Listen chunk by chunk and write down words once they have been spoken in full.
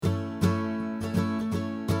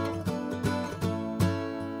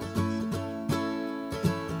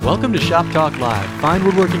Welcome to Shop Talk Live, Fine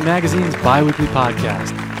Woodworking Magazine's bi-weekly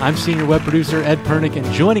podcast. I'm senior web producer Ed Pernick,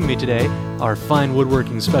 and joining me today are Fine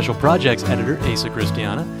Woodworking Special Projects editor Asa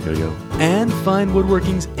Christiana, and Fine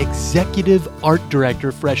Woodworking's executive art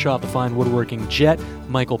director, fresh off the Fine Woodworking jet,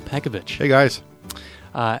 Michael Pekovich. Hey guys.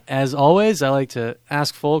 As always, I like to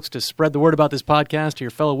ask folks to spread the word about this podcast to your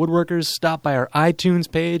fellow woodworkers. Stop by our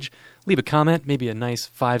iTunes page, leave a comment, maybe a nice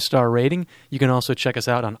 5-star rating. You can also check us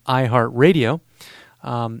out on iHeartRadio.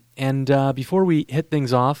 And before we hit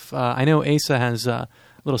things off, I know Asa has a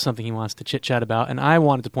little something he wants to chit-chat about, and I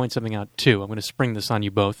wanted to point something out too. I'm going to spring this on you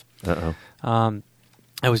both. I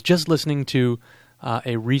was just listening to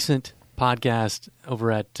a recent podcast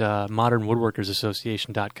over at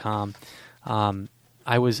modernwoodworkersassociation.com.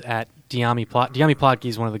 I was at Diami Plotke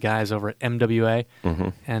is one of the guys over at MWA,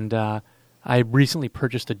 and I recently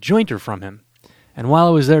purchased a jointer from him. And while I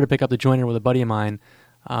was there to pick up the jointer with a buddy of mine,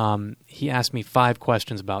 he asked me 5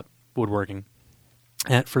 questions about woodworking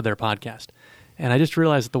for their podcast. And I just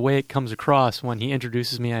realized that the way it comes across when he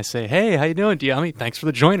introduces me, I say, "Hey, how you doing, Diami? Thanks for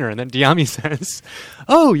the jointer." And then Diami says,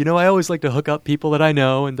 "Oh, I always like to hook up people that I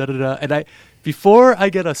know," and da-da-da. And before I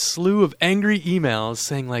get a slew of angry emails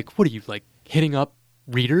saying, like, "What are you, like, hitting up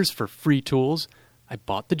readers for free tools?" I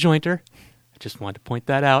bought the jointer. I just wanted to point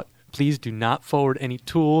that out. Please do not forward any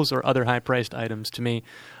tools or other high-priced items to me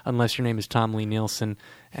unless your name is Tom Lee Nielsen,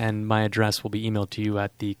 and my address will be emailed to you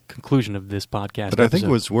at the conclusion of this podcast. But I think it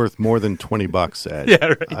was worth more than $20, Ed. Yeah,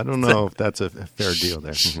 right. I don't know if that's a fair deal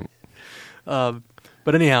there.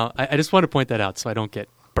 But anyhow, I just want to point that out so I don't get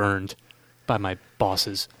burned by my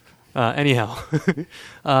bosses. Anyhow,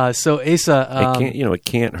 so Asa, it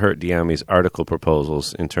can't hurt Diami's article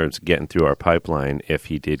proposals in terms of getting through our pipeline if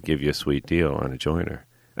he did give you a sweet deal on a jointer.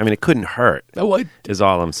 I mean, it couldn't hurt. Is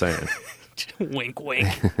all I'm saying. Wink, wink.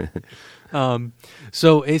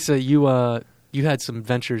 So Asa, you had some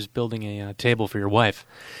ventures building a table for your wife.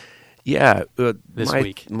 Yeah, this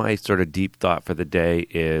week. My sort of deep thought for the day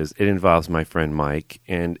is it involves my friend Mike,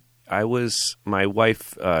 and my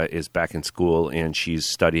wife is back in school, and she's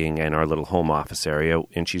studying in our little home office area,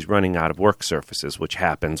 and she's running out of work surfaces, which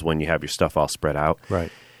happens when you have your stuff all spread out. Right.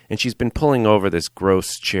 And she's been pulling over this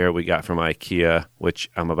gross chair we got from IKEA, which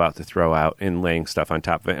I'm about to throw out, and laying stuff on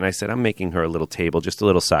top of it. And I said, I'm making her a little table, just a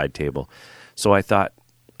little side table. So I thought,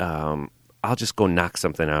 I'll just go knock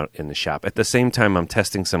something out in the shop. At the same time, I'm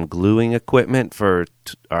testing some gluing equipment for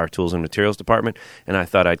our tools and materials department, and I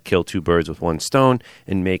thought I'd kill 2 birds with one stone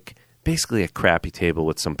and make basically a crappy table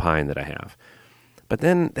with some pine that I have. But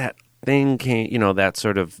then that thing came, that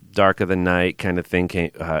sort of dark of the night kind of thing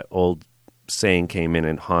came, old saying came in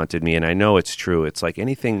and haunted me, and I know it's true. It's like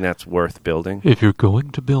anything that's worth building. If you're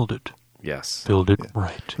going to build it, yes, build it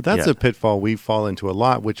right. But that's a pitfall we fall into a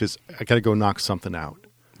lot, which is I got to go knock something out.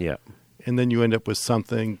 Yeah. And then you end up with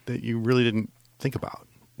something that you really didn't think about.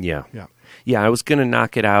 Yeah. I was going to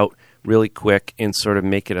knock it out really quick and sort of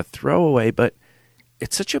make it a throwaway, but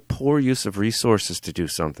it's such a poor use of resources to do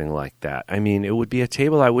something like that. I mean, it would be a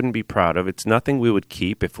table I wouldn't be proud of. It's nothing we would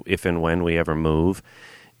keep if and when we ever move.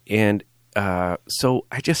 And so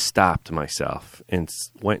I just stopped myself and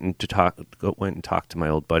went and talked to my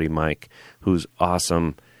old buddy Mike, who's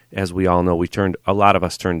awesome. As we all know, a lot of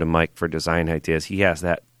us turned to Mike for design ideas. He has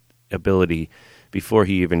that ability before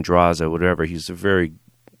he even draws it, whatever. He's a very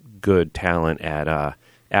good talent at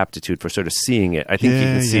aptitude for sort of seeing it. I think you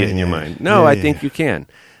can see it in your mind. No, I think you can.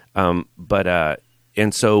 And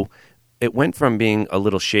so it went from being a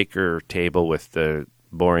little shaker table with the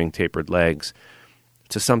boring tapered legs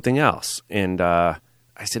to something else. And I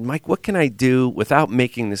said, Mike, what can I do without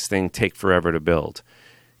making this thing take forever to build?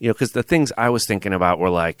 Because the things I was thinking about were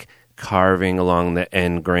like carving along the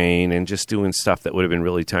end grain and just doing stuff that would have been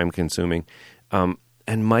really time consuming. And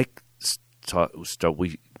Mike,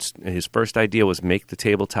 his first idea was make the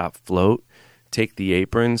tabletop float, take the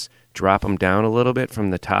aprons, drop them down a little bit from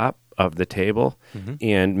the top of the table,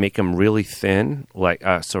 and make them really thin,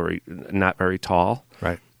 not very tall.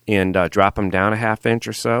 Right. And drop them down a half inch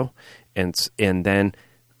or so, and then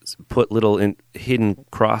put little hidden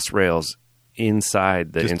cross rails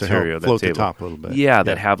inside the just interior of the table. Float the top a little bit. Yeah,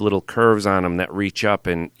 that have little curves on them that reach up,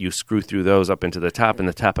 and you screw through those up into the top, and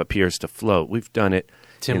the top appears to float. We've done it.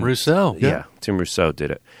 Tim Rousseau. Yeah, Tim Rousseau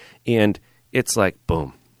did it. And it's like,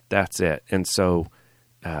 boom, that's it. And so,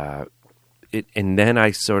 and then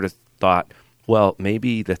I sort of thought, well,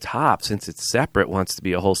 maybe the top, since it's separate, wants to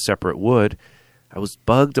be a whole separate wood. I was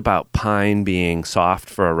bugged about pine being soft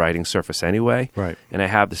for a writing surface anyway. Right. And I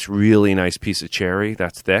have this really nice piece of cherry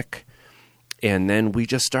that's thick. And then we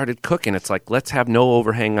just started cooking. It's like, let's have no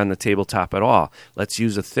overhang on the tabletop at all. Let's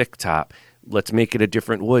use a thick top. let's make it a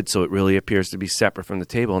different wood so it really appears to be separate from the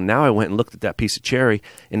table. And now I went and looked at that piece of cherry,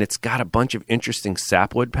 and it's got a bunch of interesting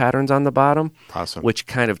sapwood patterns on the bottom, Awesome. which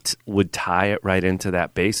kind of would tie it right into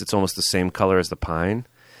that base. It's almost the same color as the pine.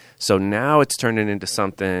 So now it's turning into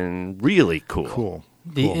something really cool. Cool.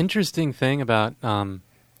 The Cool. interesting thing about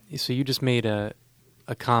so you just made a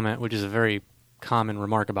comment, which is a very common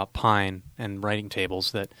remark about pine and writing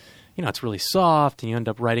tables, that it's really soft and you end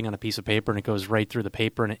up writing on a piece of paper and it goes right through the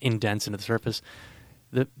paper and it indents into the surface.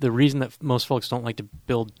 The reason that most folks don't like to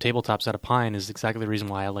build tabletops out of pine is exactly the reason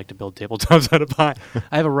why I like to build tabletops out of pine.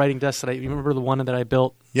 I have a writing desk you remember the one that I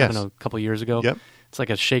built Yes. I don't know, a couple of years ago? Yep. It's like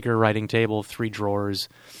a shaker writing table, 3 drawers.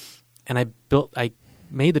 And I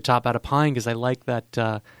made the top out of pine because I like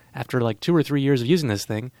that after like 2 or 3 years of using this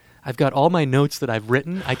thing, I've got all my notes that I've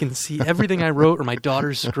written. I can see everything I wrote or my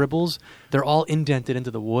daughter's scribbles. They're all indented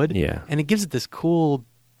into the wood. Yeah. And it gives it this cool,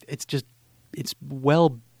 it's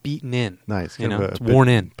well beaten in. Nice. You Kind know, of it's worn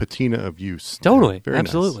in. Patina of use. Totally. Very nice.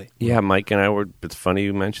 Absolutely. Yeah, Mike and I it's funny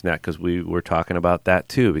you mentioned that because we were talking about that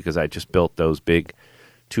too, because I just built those big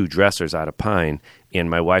 2 dressers out of pine, and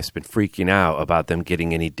my wife's been freaking out about them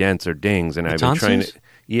getting any dents or dings, and I've been trying to...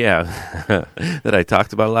 Yeah, that I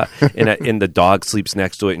talked about a lot. And the dog sleeps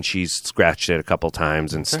next to it, and she's scratched it a couple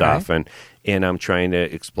times and stuff. Right. And I'm trying to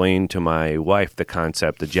explain to my wife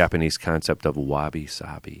the Japanese concept of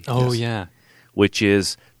wabi-sabi. Oh, Yes. yeah. Which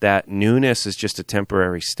is that newness is just a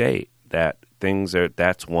temporary state. That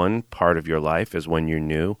that's one part of your life is when you're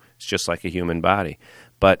new. It's just like a human body.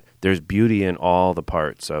 But there's beauty in all the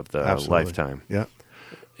parts of the Absolutely. lifetime. Yeah.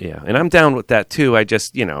 Yeah, and I'm down with that too. I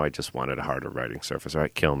just wanted a harder writing surface. All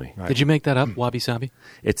right, kill me. Right. Did you make that up, wabi-sabi?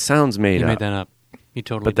 It sounds made You up. made that up. You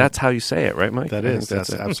totally But did. that's how you say it, right, Mike? That I is. think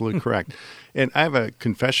That's absolutely correct. And I have a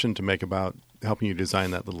confession to make about helping you design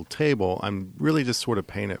that little table. I'm really just sort of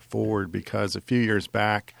paying it forward because a few years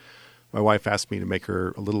back, my wife asked me to make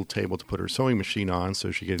her a little table to put her sewing machine on so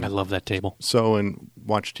she could I love that table. sew and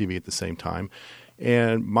watch TV at the same time.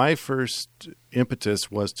 And my first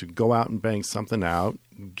impetus was to go out and bang something out,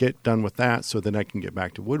 get done with that so then I can get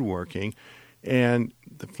back to woodworking. And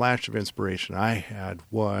the flash of inspiration I had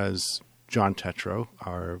was John Tetreault,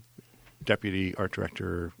 our deputy art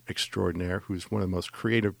director extraordinaire, who's one of the most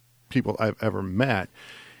creative people I've ever met.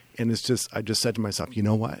 And I just said to myself, you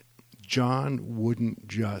know what? John wouldn't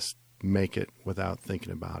just make it without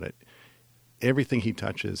thinking about it. Everything he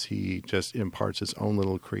touches, he just imparts his own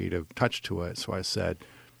little creative touch to it. So I said,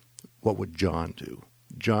 what would John do?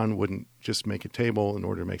 John wouldn't just make a table in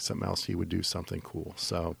order to make something else. He would do something cool.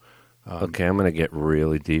 So, Okay, I'm going to get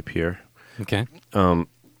really deep here. Okay.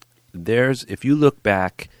 If you look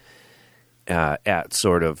back at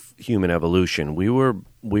sort of human evolution, we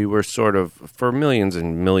were sort of, for millions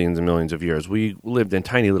and millions and millions of years, we lived in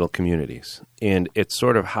tiny little communities, and it's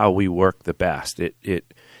sort of how we work the best.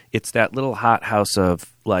 It's that little hothouse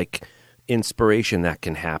of like inspiration that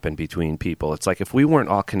can happen between people. It's like if we weren't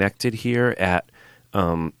all connected here at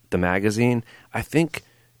the magazine, I think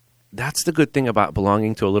that's the good thing about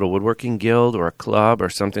belonging to a little woodworking guild or a club or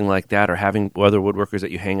something like that, or having other woodworkers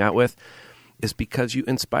that you hang out with, is because you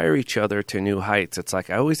inspire each other to new heights. It's like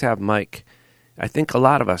I always have Mike, I think a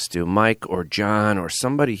lot of us do, Mike or John or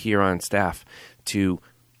somebody here on staff to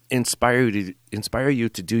inspire you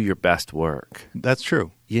to do your best work. that's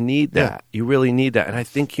true. You need that. You really need that. And I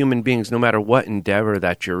think human beings, no matter what endeavor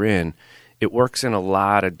that you're in, it works in a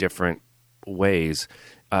lot of different ways.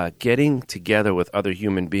 Getting together with other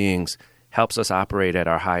human beings helps us operate at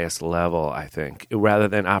our highest level, I think, rather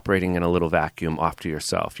than operating in a little vacuum off to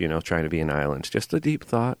yourself, trying to be an island. Just a deep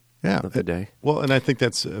thought of the day. Well, and I think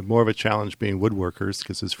that's more of a challenge being woodworkers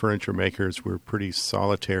because as furniture makers, we're pretty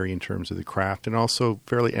solitary in terms of the craft and also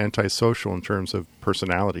fairly antisocial in terms of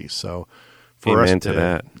personality. So for Amen us to to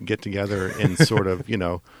that. get together and sort of,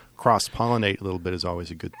 cross-pollinate a little bit is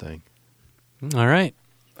always a good thing. All right.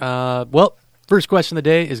 Well, first question of the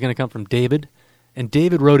day is going to come from David. And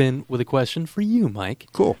David wrote in with a question for you, Mike.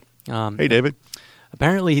 Cool. Hey, David.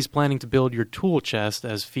 Apparently, he's planning to build your tool chest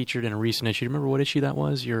as featured in a recent issue. Do you remember what issue that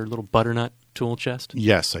was? Your little butternut tool chest?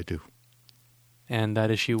 Yes, I do. And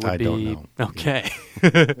that issue would I be... don't know. Okay.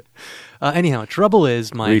 Anyhow, trouble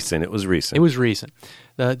is, Mike... Recent. It was recent. It was recent.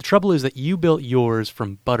 The trouble is that you built yours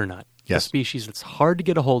from butternut, a Yes. species that's hard to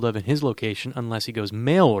get a hold of in his location unless he goes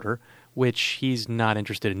mail order, which he's not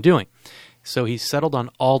interested in doing. So he settled on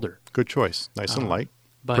alder. Good choice. Nice and light.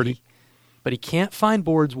 But Pretty. But he can't find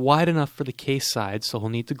boards wide enough for the case sides, so he'll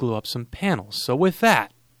need to glue up some panels. So with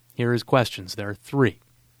that, here are his questions. There are 3.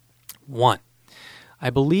 1. I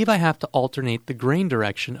believe I have to alternate the grain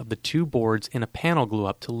direction of the 2 boards in a panel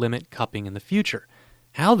glue-up to limit cupping in the future.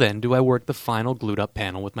 How then do I work the final glued up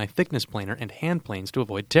panel with my thickness planer and hand planes to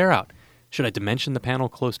avoid tear out? Should I dimension the panel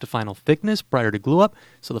close to final thickness prior to glue up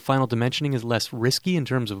so the final dimensioning is less risky in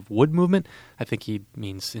terms of wood movement? I think he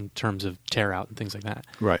means in terms of tear out and things like that.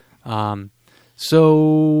 Right. So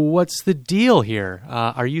what's the deal here?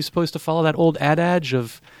 Are you supposed to follow that old adage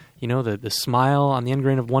of, the smile on the end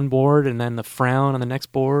grain of one board and then the frown on the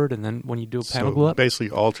next board, and then when you do a panel glue up? Basically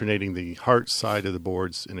alternating the heart side of the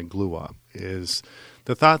boards in a glue up is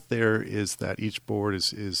the thought there is that each board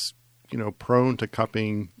is prone to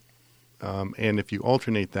cupping, and if you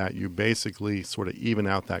alternate that, you basically sort of even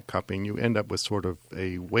out that cupping. You end up with sort of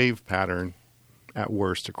a wave pattern at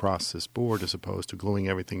worst across this board as opposed to gluing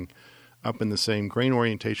everything up in the same grain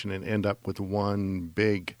orientation and end up with one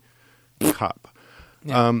big cup.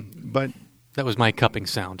 Yeah. But that was my cupping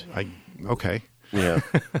sound. Okay. Yeah.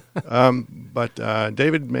 But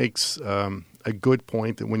David makes a good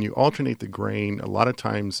point that when you alternate the grain, a lot of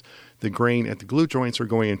times the grain at the glue joints are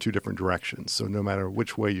going in two different directions. So no matter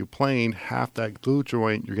which way you plane, half that glue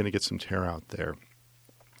joint, you're going to get some tear out there.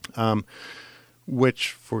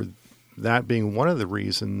 Which for that being one of the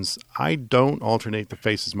reasons, I don't alternate the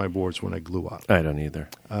faces of my boards when I glue up. I don't either.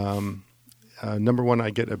 Number one,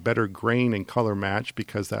 I get a better grain and color match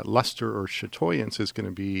because that luster or chatoyance is going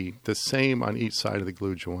to be the same on each side of the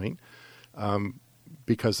glue joint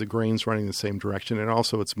because the grain's running the same direction. And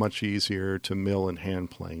also it's much easier to mill and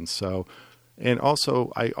hand plane. And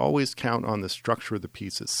also I always count on the structure of the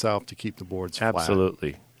piece itself to keep the boards flat.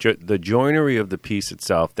 Absolutely. The joinery of the piece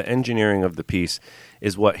itself, the engineering of the piece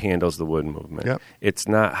is what handles the wood movement. Yep. It's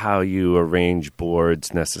not how you arrange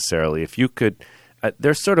boards necessarily. If you could,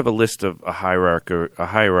 there's sort of a list of a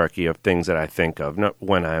hierarchy of things that I think of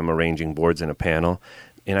when I'm arranging boards in a panel,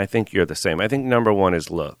 and I think you're the same. I think number one is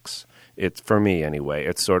looks. It's for me anyway.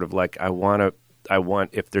 It's sort of like I want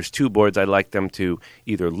if there's two boards, I'd like them to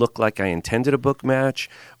either look like I intended a book match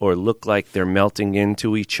or look like they're melting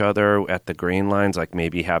into each other at the grain lines, like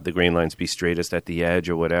maybe have the grain lines be straightest at the edge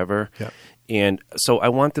or whatever. Yep. And so I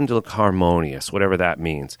want them to look harmonious, whatever that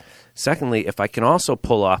means. Secondly, if I can also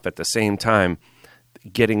pull off at the same time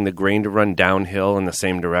getting the grain to run downhill in the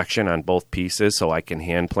same direction on both pieces so I can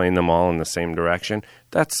hand plane them all in the same direction,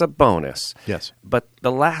 that's a bonus. Yes. But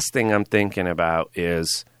the last thing I'm thinking about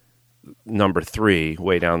is number 3,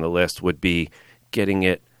 way down the list, would be getting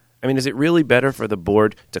it. I mean, is it really better for the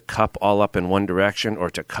board to cup all up in one direction or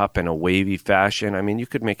to cup in a wavy fashion? I mean, you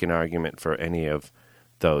could make an argument for any of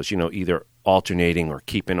those, either alternating or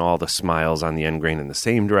keeping all the smiles on the end grain in the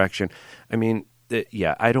same direction. I mean,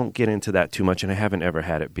 I don't get into that too much, and I haven't ever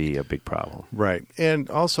had it be a big problem. Right. And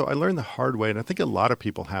also, I learned the hard way, and I think a lot of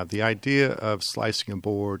people have, the idea of slicing a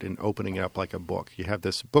board and opening it up like a book. You have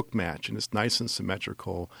this book match, and it's nice and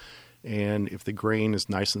symmetrical. And if the grain is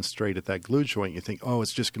nice and straight at that glue joint, you think, oh,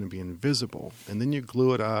 it's just going to be invisible. And then you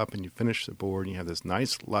glue it up and you finish the board and you have this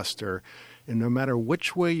nice luster. And no matter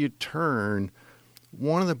which way you turn,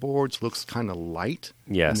 one of the boards looks kind of light.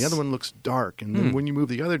 Yes. And the other one looks dark. And then when you move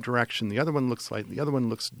the other direction, the other one looks light, the other one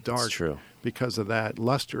looks dark. That's true. Because of that,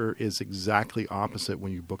 luster is exactly opposite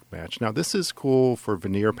when you book match. Now, this is cool for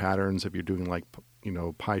veneer patterns if you're doing like,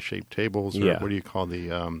 pie-shaped tables or what do you call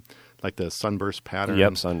the like the sunburst pattern.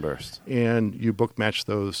 Yep, sunburst. And you book match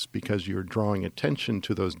those because you're drawing attention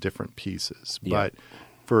to those different pieces. Yep. But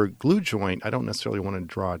for a glue joint, I don't necessarily want to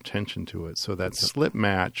draw attention to it. So that slip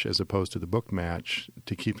match as opposed to the book match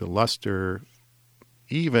to keep the luster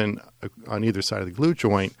even on either side of the glue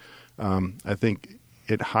joint, I think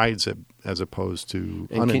it hides it as opposed to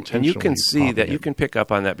unintentionally. And you can see that, it. you can pick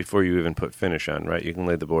up on that before you even put finish on, right? You can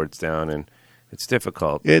lay the boards down and it's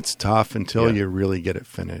difficult. It's tough until you really get it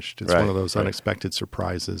finished. It's one of those right. unexpected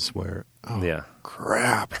surprises where,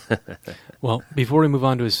 crap. Well, before we move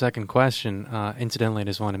on to his second question, incidentally, I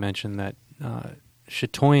just want to mention that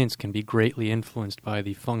chatoyance can be greatly influenced by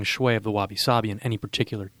the feng shui of the wabi-sabi in any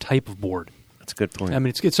particular type of board. That's a good point. I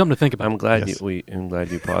mean, it's something to think about. I'm glad Yes. I'm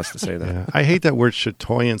glad you paused to say that. Yeah. I hate that word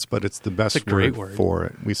chatoyance, but it's the best It's a great word for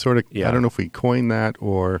it. We sort of, I don't know if we coined that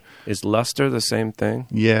or... Is luster the same thing?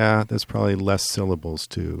 Yeah, there's probably less syllables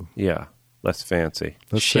too. Yeah, less fancy.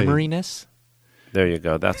 Let's say- Shimmeriness? There you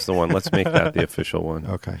go. That's the one. Let's make that the official one.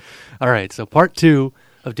 Okay. All right, so part 2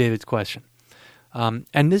 of David's question.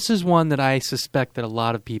 And this is one that I suspect that a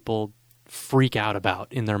lot of people freak out about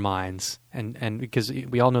in their minds, and because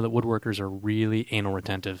we all know that woodworkers are really anal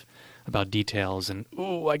retentive about details and,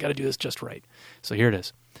 I got to do this just right. So here it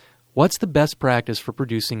is. What's the best practice for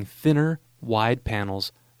producing thinner, wide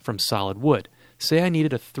panels from solid wood? Say I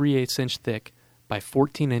needed a 3/8 inch thick by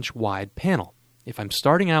 14 inch wide panel. If I'm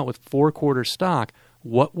starting out with 4/4 stock,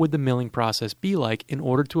 what would the milling process be like in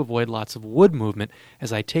order to avoid lots of wood movement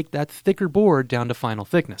as I take that thicker board down to final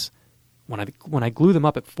thickness? When I glue them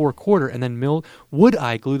up at 4/4 and then mill, would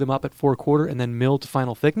I glue them up at 4/4 and then mill to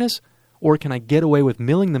final thickness? Or can I get away with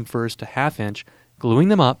milling them first to 1/2 inch, gluing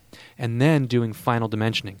them up, and then doing final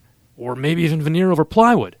dimensioning? Or maybe even veneer over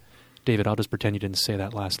plywood? David, I'll just pretend you didn't say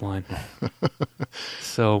that last line.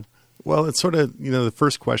 So... Well, it's sort of, the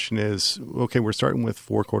first question is, okay, we're starting with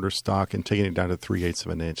 4/4 stock and taking it down to 3/8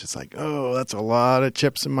 of an inch. It's like, oh, that's a lot of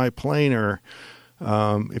chips in my planer.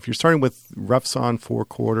 If you're starting with rough sawn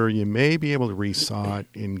 4/4, you may be able to resaw it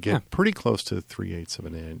and get pretty close to 3/8 of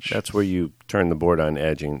an inch. That's where you turn the board on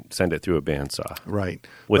edge and send it through a bandsaw. Right.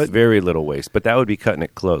 With very little waste. But that would be cutting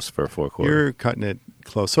it close for a 4/4. You're cutting it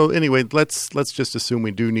close. So anyway, let's just assume we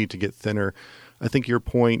do need to get thinner. I think your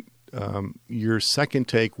point, your second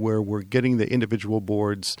take where we're getting the individual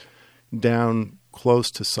boards down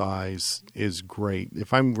close to size is great.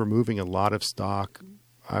 If I'm removing a lot of stock,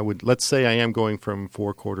 let's say I am going from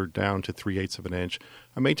 4/4 down to 3/8 of an inch.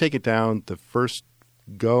 I may take it down the first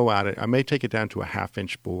go at it. I may take it down to a 1/2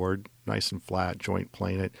 inch board, nice and flat, joint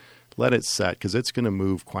plane it, let it set because it's going to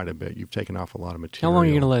move quite a bit. You've taken off a lot of material. How long are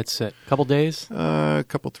you going to let it sit? A couple days? A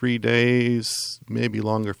couple, 3 days, maybe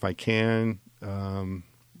longer if I can.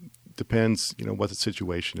 Depends, what the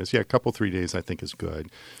situation is. Yeah, a couple, 3 days I think is good.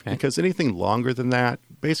 Okay. Because anything longer than that,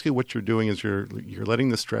 basically what you're doing is you're letting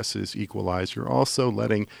the stresses equalize. You're also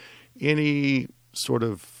letting any sort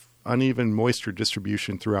of uneven moisture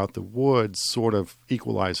distribution throughout the wood sort of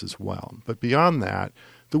equalize as well. But beyond that,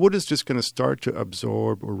 the wood is just going to start to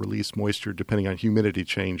absorb or release moisture depending on humidity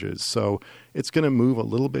changes. So it's going to move a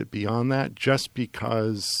little bit beyond that just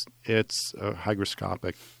because it's a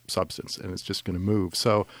hygroscopic substance and it's just going to move.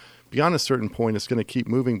 So beyond a certain point, it's going to keep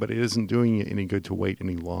moving, but it isn't doing you any good to wait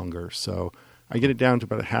any longer. So I get it down to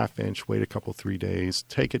about a 1/2 inch, wait a couple, 3 days,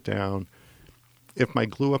 take it down. If my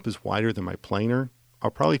glue up is wider than my planer, I'll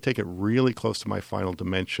probably take it really close to my final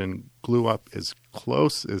dimension, glue up as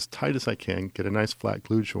close, as tight as I can, get a nice flat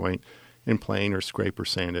glue joint, and plane or scrape or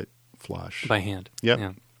sand it flush. By hand.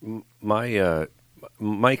 Yep. Yeah.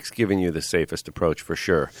 Mike's giving you the safest approach for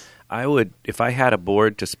sure. I would, if I had a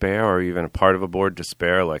board to spare or even a part of a board to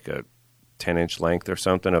spare, like a 10-inch length or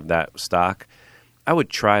something of that stock, I would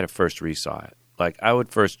try to first resaw it. Like I would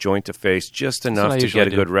first joint to face just enough to get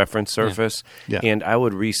a good reference surface, and I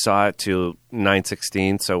would resaw it to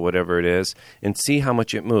 9/16, so whatever it is, and see how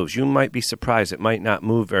much it moves. You might be surprised. It might not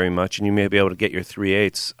move very much, and you may be able to get your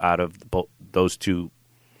 3/8 out of those two,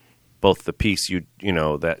 both the piece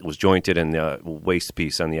that was jointed and the waste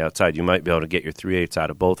piece on the outside. You might be able to get your 3/8 out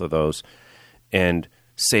of both of those and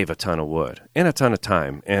save a ton of wood and a ton of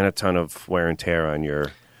time and a ton of wear and tear on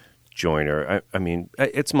your joiner. I mean,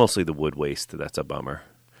 it's mostly the wood waste that's a bummer.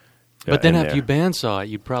 But then after you bandsaw it,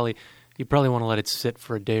 you'd probably want to let it sit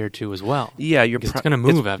for a day or two as well. Yeah, it's going to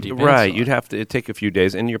move after you bandsaw. Right, you'd have to take a few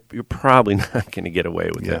days, and you're probably not going to get away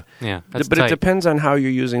with it. Yeah, but tight. It depends on how you're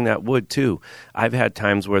using that wood too. I've had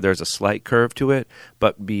times where there's a slight curve to it,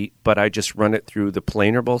 but I just run it through the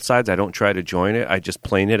planer both sides. I don't try to join it. I just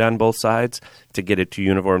plane it on both sides to get it to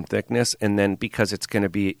uniform thickness, and then because it's going to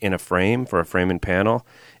be in a frame for a frame and panel,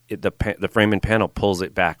 the frame and panel pulls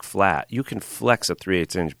it back flat. You can flex a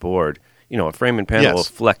 3/8 inch board. A frame and panel will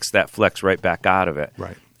flex right back out of it.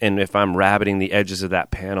 Right. And if I'm rabbiting the edges of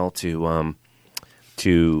that panel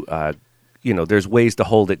there's ways to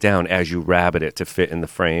hold it down as you rabbit it to fit in the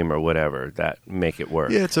frame or whatever that make it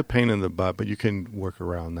work. Yeah, it's a pain in the butt, but you can work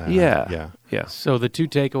around that. Yeah. So the two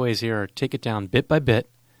takeaways here are take it down bit by bit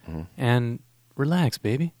and relax,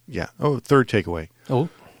 baby. Yeah. Oh, third takeaway. Oh.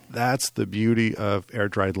 That's the beauty of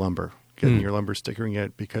air-dried lumber, getting your lumber stickering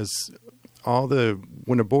it, because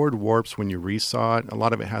when a board warps when you resaw it, a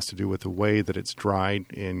lot of it has to do with the way that it's dried.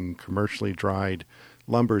 In commercially dried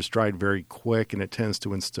lumber is dried very quick, and it tends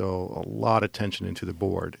to instill a lot of tension into the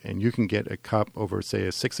board. And you can get a cup over, say,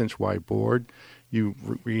 a 6-inch wide board. You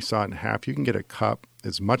resaw it in half. You can get a cup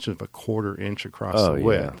as much as a 1/4 inch across the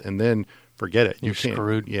width, and then forget it. You're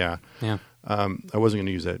screwed. Yeah. I wasn't going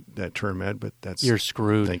to use that term, Ed, but you're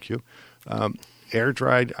screwed. Thank you. Air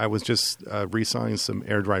dried. I was just resawing some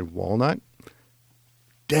air dried walnut.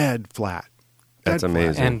 Dead flat. That's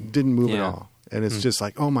amazing. And didn't move at all. And it's just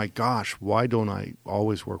like, oh my gosh, why don't I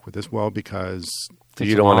always work with this? Well, because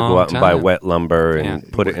you don't want to go out and buy wet lumber and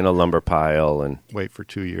put it in a lumber pile and wait for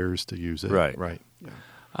 2 years to use it. Right.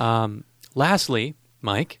 Yeah. Lastly,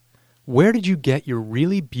 Mike, where did you get your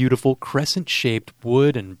really beautiful crescent-shaped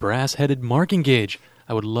wood and brass-headed marking gauge?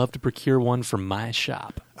 I would love to procure one for my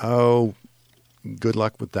shop. Oh, good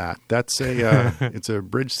luck with that. That's it's a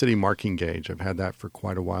Bridge City marking gauge. I've had that for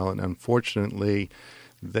quite a while, and unfortunately,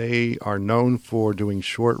 They are known for doing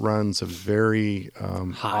short runs of very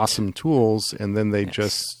awesome tools, and then they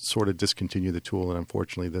just sort of discontinue the tool. And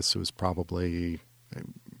unfortunately, this was probably at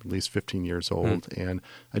least 15 years old. And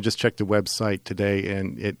I just checked the website today,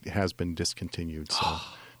 and it has been discontinued. So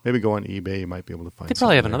maybe go on eBay. You might be able to find. They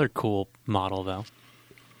probably have another cool model, though.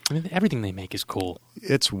 I mean, everything they make is cool.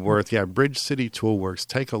 It's worth, Bridge City Toolworks.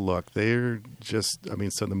 Take a look. They're just, some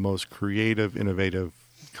of the most creative, innovative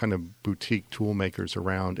kind of boutique tool makers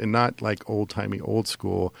around, and not like old-timey, old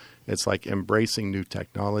school. It's like embracing new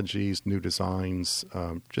technologies, new designs,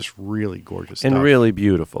 just really gorgeous stuff. And really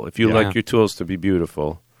beautiful. If you like your tools to be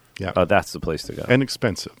beautiful, that's the place to go. And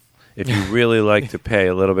expensive. If you really like to pay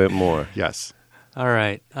a little bit more. Yes. All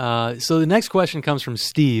right. So the next question comes from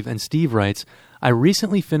Steve, and Steve writes, I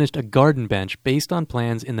recently finished a garden bench based on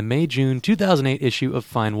plans in the May-June 2008 issue of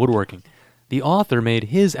Fine Woodworking. The author made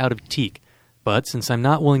his out of teak, but since I'm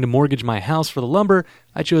not willing to mortgage my house for the lumber,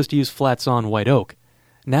 I chose to use flats-on white oak.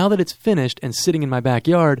 Now that it's finished and sitting in my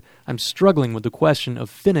backyard, I'm struggling with the question of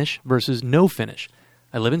finish versus no finish.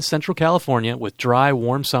 I live in Central California with dry,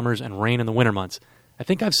 warm summers and rain in the winter months. I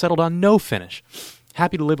think I've settled on no finish.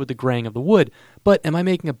 Happy to live with the graying of the wood, but am I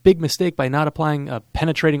making a big mistake by not applying a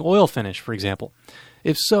penetrating oil finish, for example?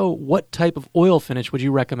 If so, what type of oil finish would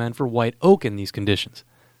you recommend for white oak in these conditions?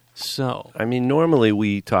 So, normally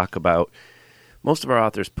we talk about, most of our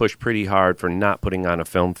authors push pretty hard for not putting on a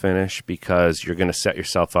film finish because you're going to set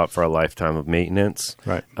yourself up for a lifetime of maintenance.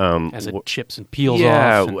 Right. As it chips and peels off.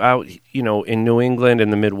 Yeah, out, in New England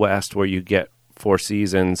and the Midwest where you get 4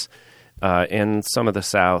 seasons, and some of the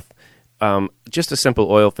South, just a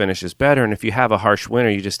simple oil finish is better. And if you have a harsh winter,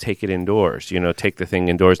 you just take it indoors. Take the thing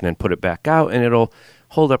indoors and then put it back out, and it'll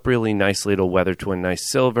hold up really nicely. It'll weather to a nice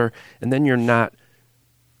silver, and then you're not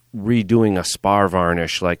redoing a spar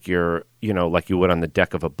varnish like you would on the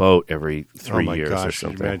deck of a boat every 3 years or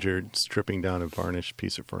something. Imagine you're stripping down a varnished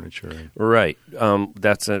piece of furniture. Right.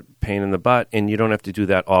 That's a pain in the butt, and you don't have to do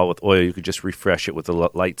that all with oil. You could just refresh it with a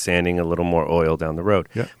light sanding, a little more oil down the road.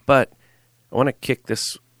 Yeah. But I want to kick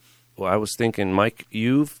this. Well, I was thinking, Mike,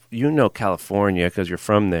 you know California because you're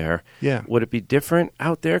from there. Yeah. Would it be different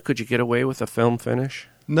out there? Could you get away with a film finish?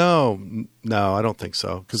 No, I don't think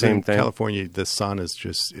so. Because in thing. California, the sun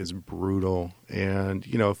is brutal, and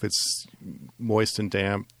if it's moist and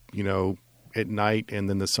damp, at night, and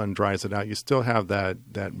then the sun dries it out, you still have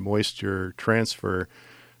that moisture transfer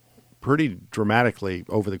pretty dramatically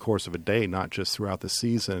over the course of a day, not just throughout the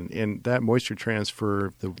season. And that moisture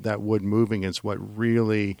transfer, that wood moving, is what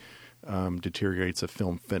really deteriorates a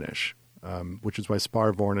film finish. Which is why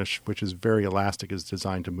spar varnish, which is very elastic, is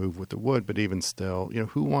designed to move with the wood. But even still,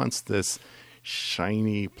 who wants this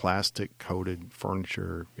shiny plastic coated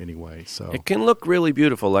furniture anyway? So it can look really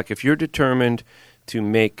beautiful. Like if you're determined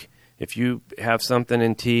to if you have something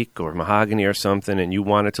in teak or mahogany or something, and you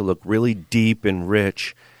want it to look really deep and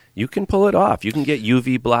rich, you can pull it off. You can get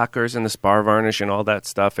UV blockers and the spar varnish and all that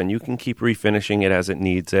stuff, and you can keep refinishing it as it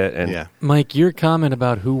needs it. And Mike, your comment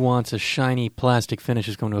about who wants a shiny plastic finish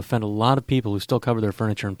is going to offend a lot of people who still cover their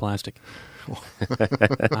furniture in plastic.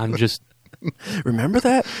 I'm just... Remember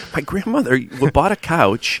that? My grandmother bought a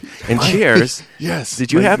couch and chairs. Yes.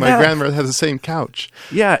 Did you have my that? My grandmother has the same couch.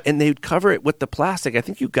 Yeah, and they'd cover it with the plastic. I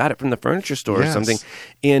think you got it from the furniture store or something.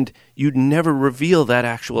 And you'd never reveal that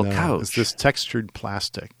actual couch. It's this textured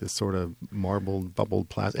plastic, this sort of marbled, bubbled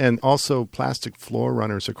plastic. And also plastic floor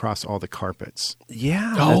runners across all the carpets.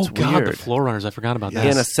 Yeah, oh, that's God, weird. the floor runners. I forgot about that.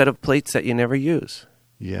 And a set of plates that you never use.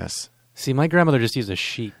 Yes. See, my grandmother just used a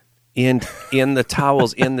sheet. And in the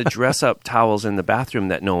towels, in the dress-up towels in the bathroom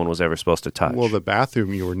that no one was ever supposed to touch. Well, the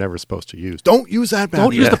bathroom you were never supposed to use. Don't use that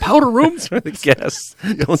bathroom. Don't use the powder room. Yes.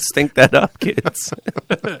 Don't stink that up, kids.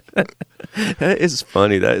 That is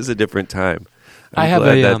funny. That is a different time. I'm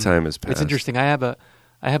glad that time has passed. It's interesting. I have a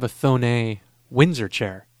Thonay Windsor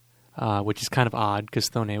chair, which is kind of odd because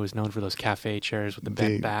Thonay was known for those cafe chairs with the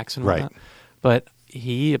bent backs and whatnot. Right. But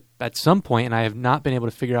he, at some point, and I have not been able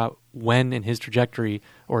to figure out when in his trajectory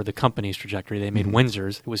or the company's trajectory they made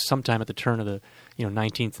Windsors. It was sometime at the turn of the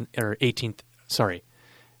 19th or 18th. Sorry,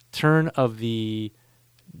 turn of the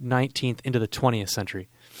 19th into the 20th century.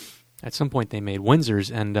 At some point they made Windsors,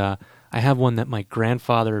 and I have one that my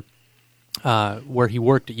grandfather, where he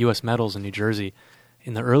worked at U.S. Metals in New Jersey,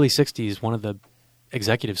 in the early 60s, one of the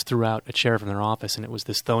executives threw out a chair from their office, and it was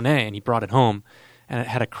this Thonay, and he brought it home, and it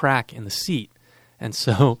had a crack in the seat. And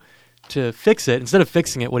so to fix it, instead of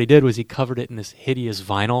fixing it, what he did was he covered it in this hideous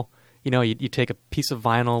vinyl. You take a piece of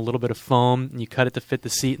vinyl, a little bit of foam, and you cut it to fit the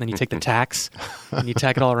seat, and then you take the tacks, and you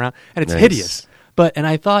tack it all around, and it's hideous. And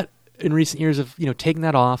I thought in recent years of, taking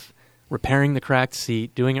that off, repairing the cracked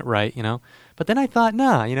seat, doing it right, But then I thought,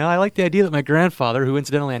 nah, I like the idea that my grandfather, who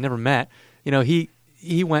incidentally I never met,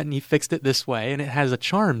 he went and he fixed it this way, and it has a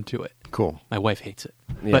charm to it. Cool. My wife hates it.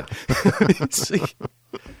 Yeah. But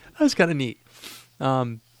that was kind of neat.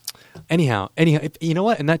 Anyhow, you know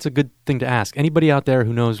what? And that's a good thing to ask. Anybody out there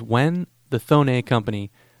who knows when the Thonay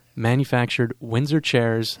company manufactured Windsor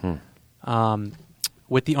chairs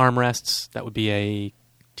with the armrests, that would be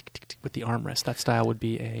with the armrest, that style would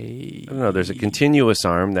be I don't know. There's a continuous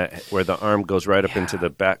arm where the arm goes right up into the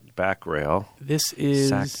back rail. This is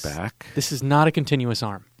sacked back. This is not a continuous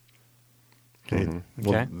arm. Okay. Mm-hmm.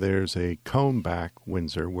 Well, Okay. there's a cone back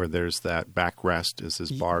Windsor where there's that backrest is this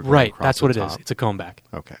bar going Right, across that's the what it top. is. It's a cone back.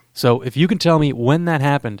 Okay. So if you can tell me when that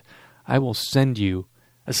happened, I will send you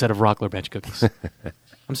a set of Rockler bench cookies.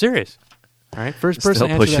 I'm serious. All right, first person Still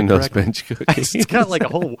to answer pushing that those correctly. bench cookies. It's got like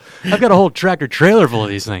I've got a whole tractor trailer full of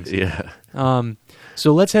these things. Yeah.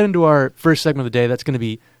 So let's head into our first segment of the day. That's going to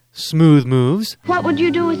be Smooth Moves, What would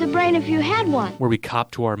you do with a brain if you had one? where we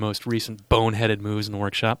cop to our most recent boneheaded moves in the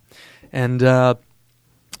workshop. And I'll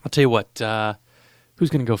tell you what, who's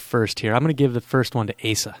going to go first here? I'm going to give the first one to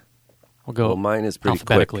Asa. I'll go Well, mine is pretty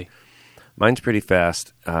alphabetically. quick. Mine's pretty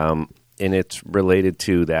fast, and it's related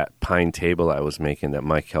to that pine table I was making that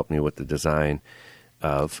Mike helped me with the design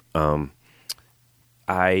of.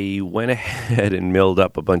 I went ahead and milled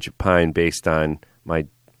up a bunch of pine based on my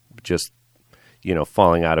just,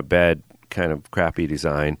 falling out of bed kind of crappy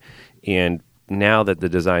design. And now that the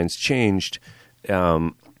design's changed,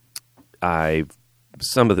 some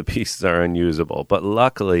of the pieces are unusable. But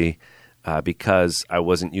luckily, because I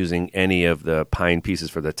wasn't using any of the pine pieces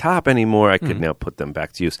for the top anymore, I could now put them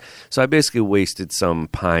back to use. So I basically wasted some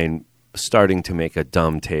pine starting to make a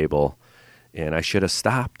dumb table. And I should have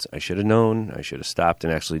stopped. I should have known. I should have stopped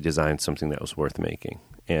and actually designed something that was worth making.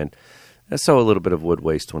 And so a little bit of wood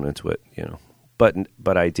waste went into it,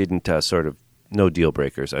 But I didn't sort of no deal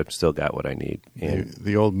breakers. I've still got what I need. And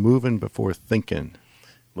The old moving before thinking.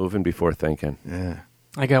 moving before thinking. Yeah.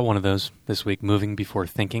 I got one of those this week, moving before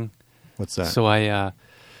thinking. What's that? So I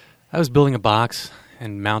was building a box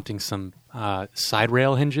and mounting some side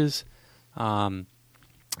rail hinges.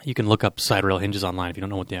 You can look up side rail hinges online if you don't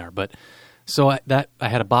know what they are. But so I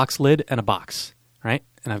had a box lid and a box, right?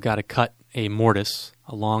 And I've got to cut a mortise,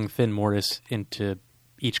 a long, thin mortise, into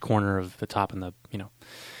each corner of the top and the.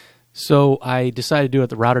 So I decided to do it at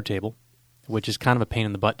the router table, which is kind of a pain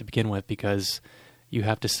in the butt to begin with because you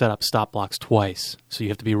have to set up stop blocks twice. So you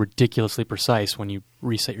have to be ridiculously precise when you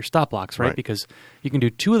reset your stop blocks, right? Because you can do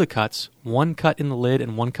two of the cuts, one cut in the lid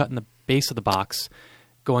and one cut in the base of the box,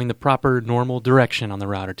 going the proper normal direction on the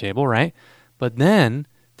router table, right? But then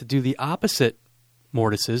to do the opposite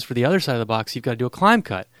mortises for the other side of the box, you've got to do a climb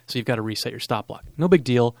cut. So you've got to reset your stop block. No big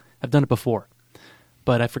deal. I've done it before.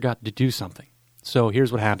 But I forgot to do something. So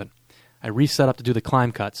here's what happened. I reset up to do the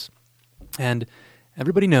climb cuts. And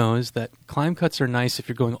everybody knows that climb cuts are nice if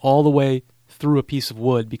you're going all the way through a piece of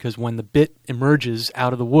wood because when the bit emerges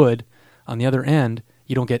out of the wood on the other end,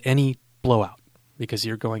 you don't get any blowout because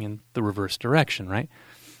you're going in the reverse direction, right?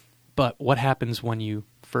 But what happens when you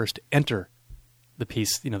first enter the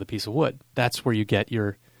piece, the piece of wood? That's where you get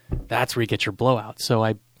your blowout. So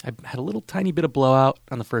I had a little tiny bit of blowout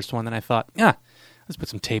on the first one. Then I thought, let's put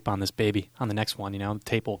some tape on this baby on the next one. The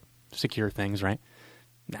tape will secure things, right?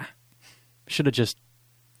 Nah. Should have just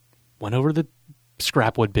went over to the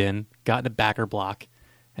scrap wood bin, gotten a backer block,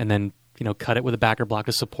 and then cut it with a backer block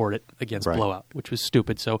to support it against blowout, which was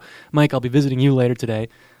stupid. So, Mike, I'll be visiting you later today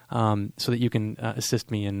so that you can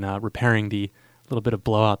assist me in repairing the little bit of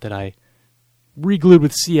blowout that I re-glued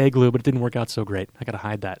with CA glue, but it didn't work out so great. I got to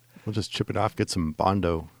hide that. We'll just chip it off, get some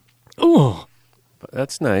Bondo. Oh, But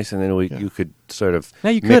that's nice. And then you could sort of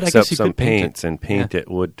Yeah, you could. mix I up guess you some could paint it. paints and paint it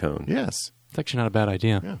wood tone. Yes. it's actually not a bad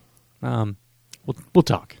idea. Yeah. We'll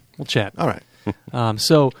talk. We'll chat. All right.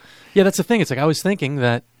 So, yeah, that's the thing. It's like I was thinking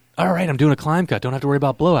that, all right, I'm doing a climb cut. Don't have to worry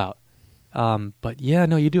about blowout. But, yeah,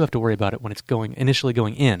 no, you do have to worry about it when it's initially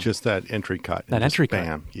going in. Just that entry cut. that and entry just cut.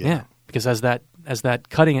 bam. Yeah. Because as that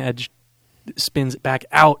cutting edge spins back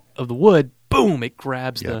out of the wood, boom, it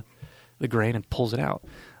grabs the grain and pulls it out.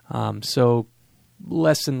 So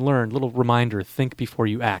lesson learned, little reminder, think before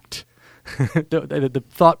you act. the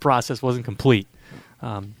thought process wasn't complete.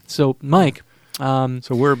 So, Mike. So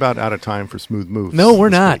we're about out of time for smooth moves. No, we're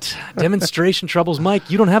this not. Demonstration troubles. Mike,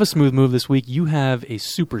 you don't have a smooth move this week. You have a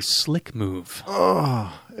super slick move. Only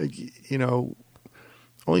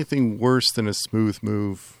thing worse than a smooth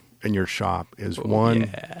move in your shop is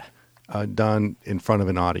done in front of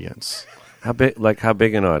an audience. How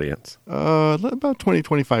big an audience? About 20,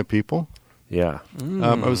 25 people. Yeah.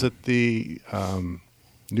 I was at the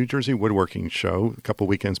New Jersey woodworking show a couple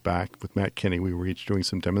weekends back with Matt Kinney. We were each doing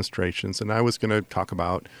some demonstrations, and I was going to talk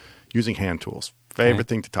about using hand tools. Favorite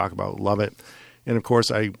thing to talk about. Love it. And, of course,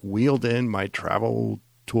 I wheeled in my travel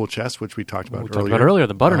tool chest, which we talked about earlier.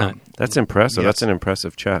 The butternut. That's impressive. Yes. That's an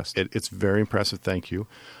impressive chest. It's very impressive. Thank you.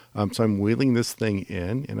 So I'm wheeling this thing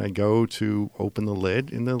in, and I go to open the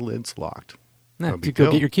lid, and the lid's locked. No big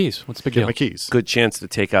deal. Get your keys. What's the big Get deal? my keys. Good chance to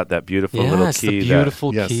take out that beautiful little key. the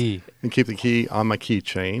beautiful Yes. key. And keep the key on my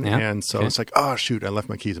keychain. Yeah. And so it's like, oh, shoot, I left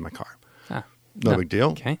my keys in my car. Ah, No big deal.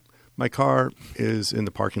 Okay. My car is in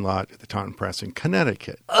the parking lot at the Taunton Press in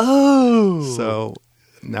Connecticut. Oh. So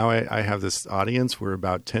now I have this audience. We're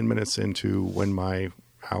about 10 minutes into when my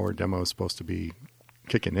hour demo is supposed to be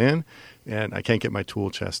kicking in, and I can't get my tool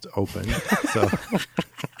chest open. So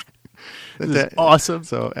This is awesome.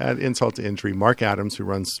 So add insult to injury. Mark Adams, who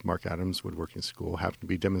runs Mark Adams Woodworking School, happened to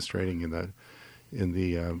be demonstrating in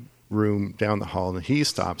the room down the hall, and he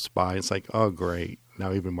stops by. It's like, oh, great.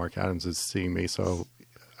 Now even Mark Adams is seeing me. So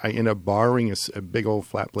I end up borrowing a big old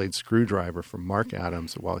flat blade screwdriver from Mark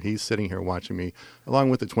Adams while he's sitting here watching me, along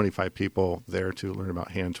with the 25 people there to learn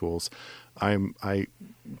about hand tools. I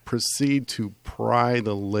proceed to pry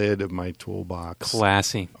the lid of my toolbox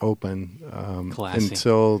Classy. open Classy.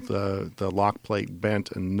 until the lock plate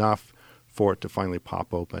bent enough for it to finally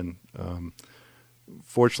pop open.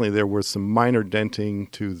 Fortunately, there was some minor denting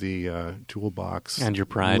to the toolbox And your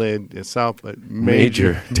pride. lid itself, but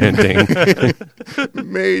Major denting.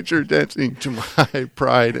 major denting to my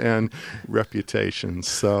pride and reputation.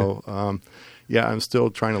 So, yeah, I'm still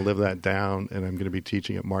trying to live that down, and I'm going to be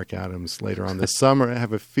teaching at Mark Adams later on this summer. I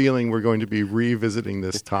have a feeling we're going to be revisiting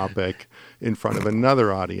this topic in front of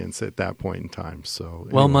another audience at that point in time. So,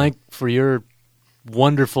 Well, anyway. Mike, for your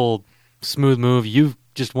wonderful smooth move, you've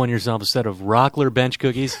just won yourself a set of Rockler bench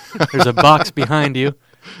cookies. There's a box behind you.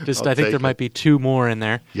 I'll I think take there it. might be 2 more in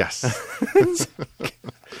there. Yes.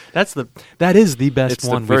 That is the best It's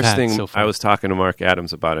one the first we've had thing so far. I was talking to Mark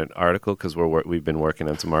Adams about an article because we've been working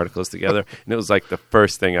on some articles together, and it was like the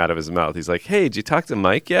first thing out of his mouth. He's like, "Hey, did you talk to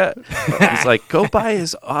Mike yet?" He's like, "Go by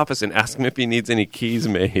his office and ask him if he needs any keys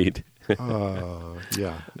made."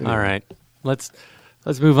 Yeah. All right, let's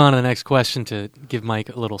move on to the next question to give Mike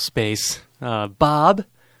a little space. Bob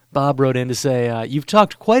wrote in to say, you've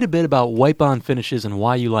talked quite a bit about wipe-on finishes and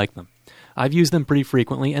why you like them. I've used them pretty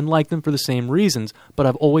frequently and like them for the same reasons, but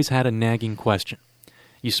I've always had a nagging question.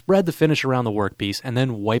 You spread the finish around the workpiece and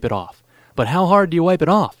then wipe it off. But how hard do you wipe it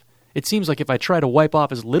off? It seems like if I try to wipe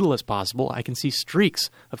off as little as possible, I can see streaks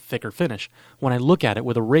of thicker finish when I look at it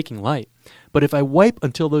with a raking light. But if I wipe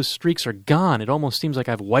until those streaks are gone, it almost seems like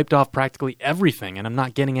I've wiped off practically everything and I'm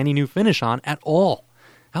not getting any new finish on at all.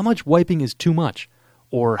 How much wiping is too much?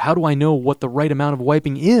 Or how do I know what the right amount of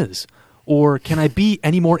wiping is? Or can I be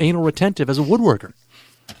any more anal retentive as a woodworker?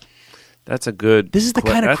 That's a good. This is the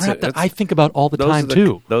kind of crap that I think about all the time,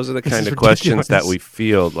 too. Those are the This kind is of questions that ridiculous. we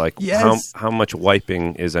field. Like, Yes. how much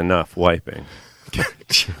wiping is enough wiping?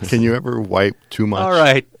 Can you ever wipe too much? All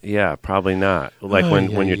right. Yeah, probably not. Like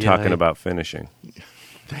when you're talking about finishing.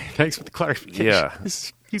 Thanks for the clarification. Yeah.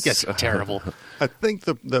 You guys are terrible. I think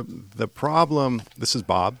the problem. This is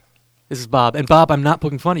Bob. This is Bob. And Bob, I'm not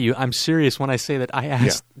poking fun at you. I'm serious when I say that I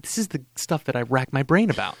asked. This is the stuff that I rack my brain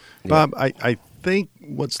about. Bob, I think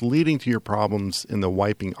what's leading to your problems in the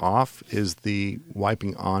wiping off is the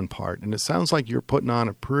wiping on part. And it sounds like you're putting on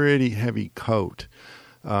a pretty heavy coat,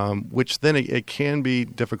 which then it can be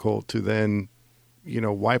difficult to then,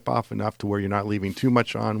 wipe off enough to where you're not leaving too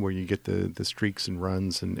much on, where you get the streaks and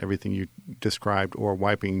runs and everything you described, or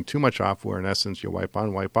wiping too much off where in essence you wipe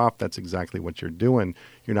on, wipe off. That's exactly what you're doing.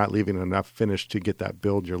 You're not leaving enough finish to get that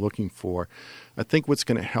build you're looking for. I think what's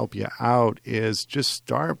going to help you out is just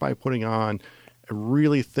start by putting on a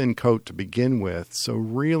really thin coat to begin with. So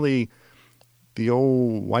really the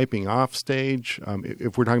old wiping off stage,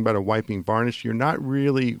 if we're talking about a wiping varnish, you're not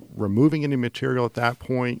really removing any material at that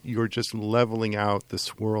point. You're just leveling out the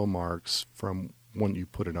swirl marks from when you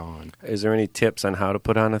put it on. Is there any tips on how to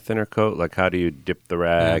put on a thinner coat? Like how do you dip the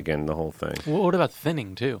rag and the whole thing? Well, what about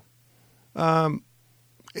thinning, too? In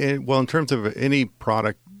terms of any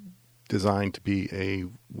product designed to be a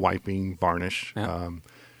wiping varnish,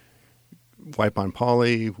 wipe on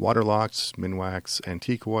poly, water locks, Minwax,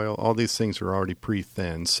 antique oil, all these things are already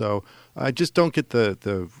pre-thinned. So just don't get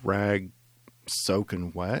the rag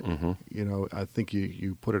soaking wet. Mm-hmm. I think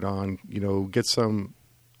you put it on, get some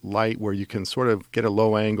light where you can sort of get a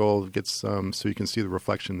low angle, get some so you can see the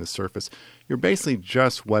reflection in the surface. You're basically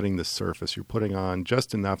just wetting the surface. You're putting on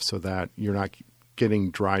just enough so that you're not getting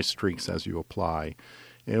dry streaks as you apply.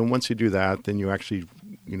 And once you do that, then you actually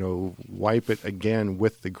wipe it again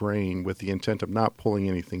with the grain with the intent of not pulling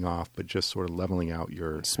anything off, but just sort of leveling out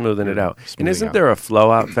smoothing it out. And smoothing isn't out. there a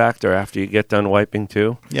flow out factor after you get done wiping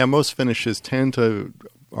too? Yeah, most finishes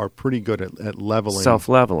are pretty good at leveling.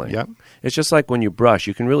 Self-leveling. Yep. It's just like when you brush.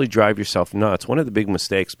 You can really drive yourself nuts. One of the big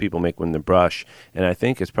mistakes people make when they brush, and I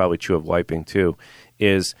think it's probably true of wiping too,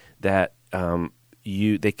 is that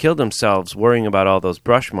they kill themselves worrying about all those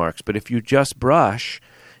brush marks. But if you just brush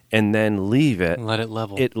and then leave it, let it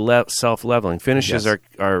level. Self-leveling. Finishes Yes.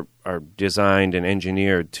 are designed and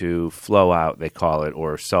engineered to flow out, they call it,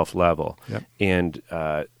 or self-level. Yep. And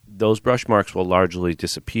those brush marks will largely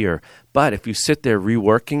disappear. But if you sit there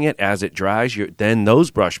reworking it as it dries, then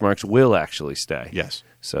those brush marks will actually stay. Yes.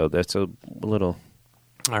 So that's a little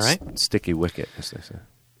All right. sticky wicket, as they say.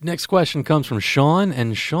 Next question comes from Sean,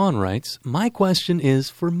 and Sean writes, my question is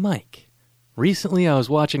for Mike. Recently, I was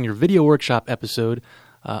watching your video workshop episode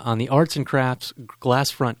on the Arts and Crafts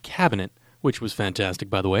glass front cabinet, which was fantastic,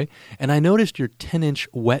 by the way, and I noticed your 10-inch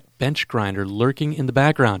wet bench grinder lurking in the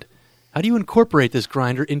background. How do you incorporate this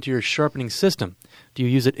grinder into your sharpening system? Do you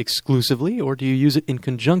use it exclusively, or do you use it in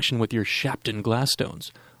conjunction with your Shapton glass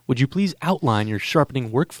stones? Would you please outline your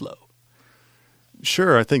sharpening workflow?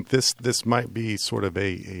 Sure. I think this might be sort of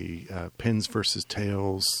a pins versus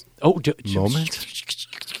tails moment.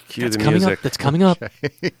 Cue That's the coming music. up. That's coming up.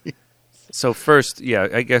 So first,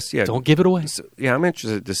 I guess, Don't give it away. So, I'm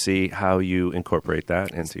interested to see how you incorporate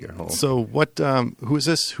that into your whole. So what? Who is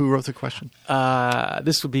this? Who wrote the question?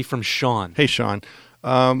 This would be from Sean. Hey, Sean.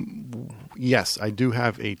 Yes, I do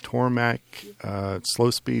have a Tormac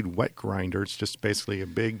slow-speed wet grinder. It's just basically a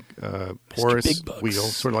big porous Big Bucks. wheel,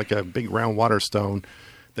 sort of like a big round water stone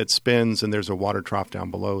that spins, and there's a water trough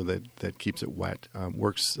down below that keeps it wet.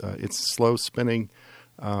 Works. It's slow spinning.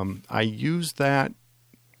 I use that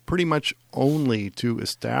pretty much only to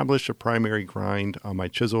establish a primary grind on my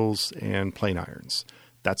chisels and plane irons.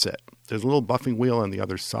 That's it. There's a little buffing wheel on the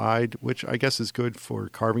other side, which I guess is good for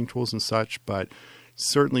carving tools and such, but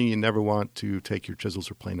certainly you never want to take your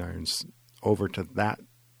chisels or plane irons over to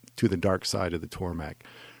the dark side of the Tormac.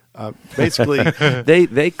 Basically,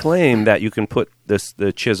 they claim that you can put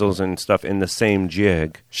the chisels and stuff in the same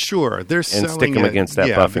jig. sure, they're selling stick them it, against that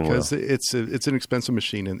buffing wheel. because it's an expensive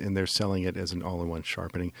machine, and they're selling it as an all-in-one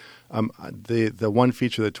sharpening. The one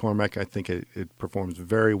feature of the Tormac I think it performs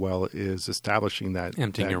very well is establishing that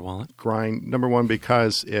Emptying that your wallet. grind. Number one,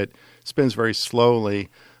 because it spins very slowly.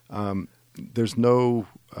 There's no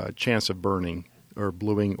chance of burning or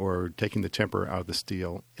bluing or taking the temper out of the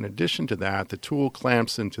steel. In addition to that, the tool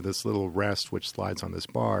clamps into this little rest which slides on this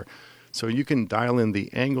bar. So you can dial in the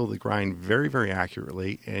angle of the grind very, very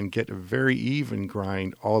accurately and get a very even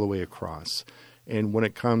grind all the way across. And when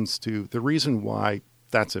it comes to the reason why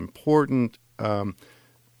that's important,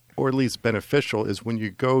 or at least beneficial, is when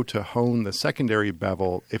you go to hone the secondary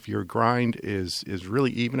bevel, if your grind is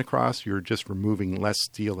really even across, you're just removing less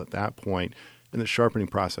steel at that point, and the sharpening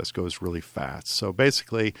process goes really fast. So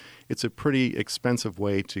basically, it's a pretty expensive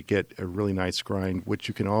way to get a really nice grind, which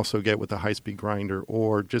you can also get with a high-speed grinder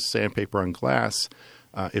or just sandpaper on glass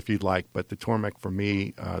if you'd like. But the Tormac, for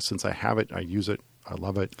me, since I have it, I use it, I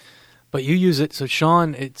love it. But you use it, so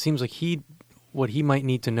Sean, it seems like what he might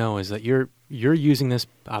need to know is that you're using this,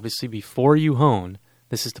 obviously, before you hone.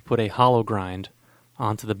 This is to put a hollow grind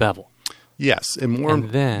onto the bevel. Yes, and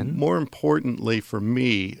more importantly for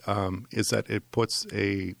me is that it puts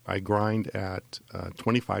I grind at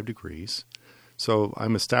 25 degrees. So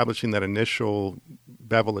I'm establishing that initial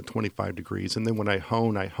bevel at 25 degrees, and then when I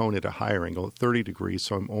hone at a higher angle at 30 degrees,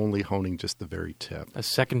 so I'm only honing just the very tip. A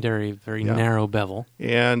secondary, very narrow bevel.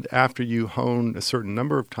 And after you hone a certain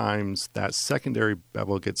number of times, that secondary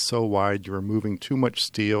bevel gets so wide, you're removing too much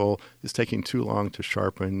steel, it's taking too long to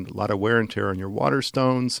sharpen, a lot of wear and tear on your water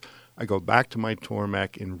stones. I go back to my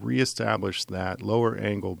Tormac and reestablish that lower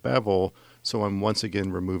angle bevel, so I'm once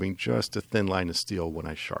again removing just a thin line of steel when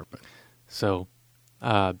I sharpen. So,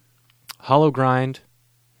 hollow grind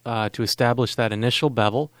to establish that initial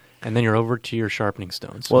bevel, and then you're over to your sharpening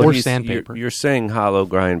stones or sandpaper. You're saying hollow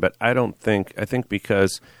grind, but I think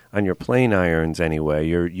because on your plane irons anyway,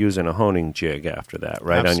 you're using a honing jig after that,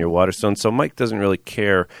 right? Absolutely. On your water stone. So Mike doesn't really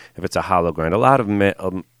care if it's a hollow grind. A lot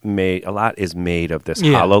is made of this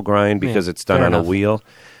hollow grind because it's done Fair on enough. a wheel.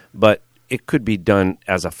 But it could be done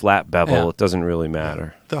as a flat bevel. Yeah. It doesn't really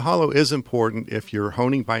matter. The hollow is important if you're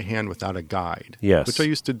honing by hand without a guide. Yes. Which I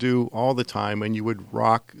used to do all the time, and you would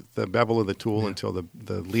rock the bevel of the tool until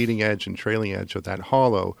the leading edge and trailing edge of that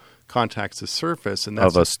hollow contacts the surface. And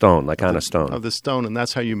that's Of a stone, like on a stone. Of the stone, and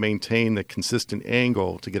that's how you maintain the consistent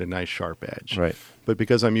angle to get a nice sharp edge. Right. But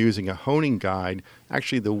because I'm using a honing guide,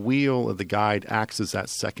 actually the wheel of the guide acts as that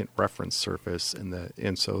second reference surface,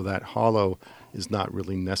 and so that hollow is not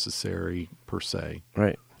really necessary per se.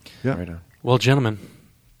 Right. Yeah. Right on. Well, gentlemen,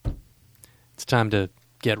 it's time to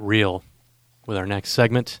get real with our next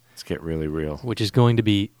segment, Let's get really real. which is going to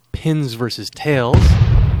be pins versus tails.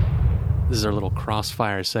 This is our little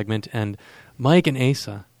crossfire segment, and Mike and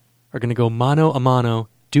Asa are going to go mano a mano,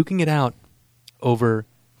 duking it out over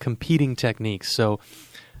competing techniques. So,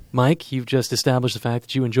 Mike, you've just established the fact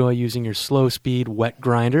that you enjoy using your slow speed wet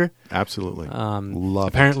grinder. Absolutely. Love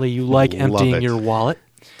apparently you like Love emptying it. your wallet.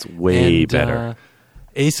 It's way And, better.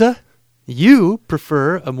 Asa, you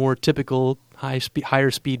prefer a more typical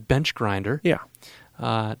higher speed bench grinder Yeah.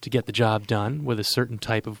 to get the job done with a certain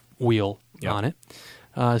type of wheel Yep. on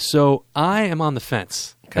it. So I am on the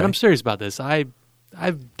fence, Okay. and I'm serious about this. I've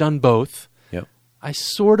done both. Yep. I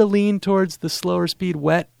sort of lean towards the slower speed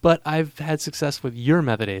wet, but I've had success with your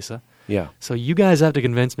method, Asa. Yeah. So you guys have to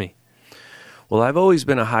convince me. Well, I've always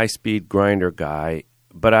been a high-speed grinder guy,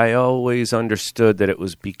 but I always understood that it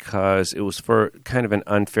was because it was for kind of an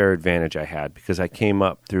unfair advantage I had because I came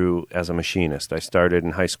up through as a machinist. I started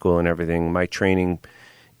in high school and everything. My training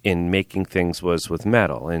in making things was with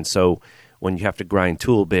metal, and so when you have to grind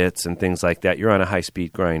tool bits and things like that, you're on a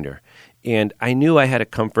high-speed grinder. And I knew I had a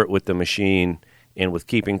comfort with the machine and with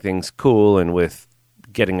keeping things cool and with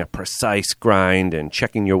getting a precise grind and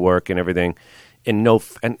checking your work and everything. And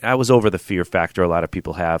I was over the fear factor a lot of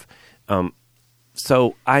people have.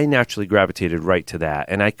 So I naturally gravitated right to that.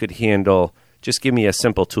 And I could handle, just give me a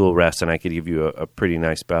simple tool rest and I could give you a pretty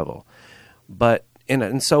nice bevel. But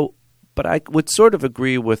I would sort of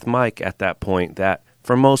agree with Mike at that point that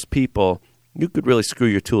for most people, you could really screw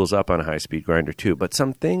your tools up on a high-speed grinder too. But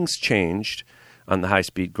some things changed on the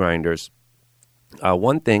high-speed grinders.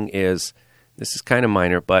 One thing is, this is kind of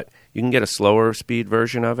minor, but you can get a slower speed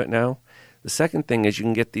version of it now. The second thing is you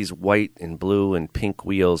can get these white and blue and pink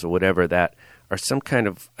wheels or whatever that are some kind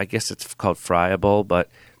of, I guess it's called friable, but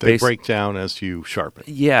They break down as you sharpen.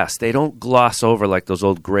 Yes, they don't gloss over like those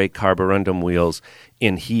old gray carborundum wheels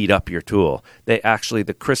and heat up your tool. They actually,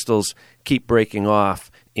 the crystals keep breaking off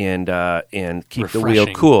and keep the wheel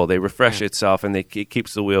Refreshing. cool. They refresh itself and it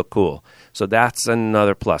keeps the wheel cool. So that's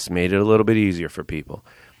another plus. Made it a little bit easier for people.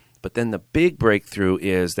 But then the big breakthrough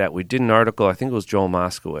is that we did an article, I think it was Joel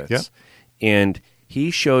Moskowitz, Yeah. and he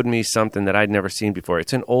showed me something that I'd never seen before.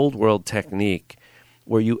 It's an old world technique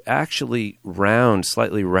where you actually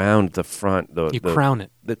slightly round the front. Crown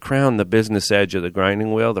it. The business edge of the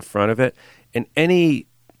grinding wheel, the front of it. And any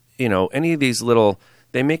of these little,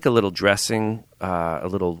 they make a little dressing, a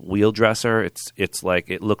little wheel dresser. It's like,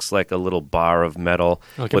 it looks like a little bar of metal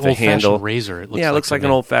Like with an a handle. old-fashioned razor. It looks like to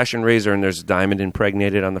an me. old-fashioned razor, and there's a diamond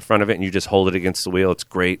impregnated on the front of it, and you just hold it against the wheel. It's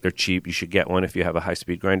great. They're cheap. You should get one if you have a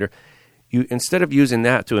high-speed grinder. Instead of using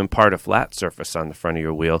that to impart a flat surface on the front of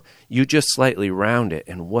your wheel, you just slightly round it.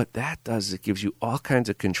 And what that does is it gives you all kinds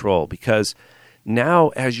of control because now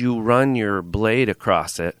as you run your blade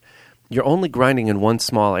across it, you're only grinding in one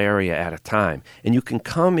small area at a time. And you can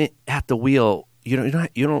come in at the wheel. You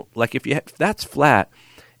don't like if that's flat,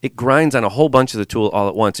 it grinds on a whole bunch of the tool all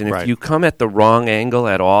at once. And if Right. you come at the wrong angle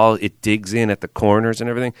at all, it digs in at the corners and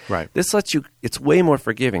everything. Right. This lets you, it's way more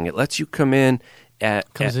forgiving. It lets you come in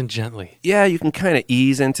Comes in gently. yeah, you can kind of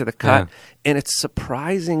ease into the cut, Yeah. and it's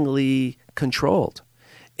surprisingly controlled.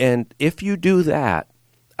 And if you do that,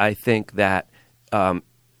 I think that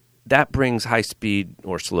that brings high speed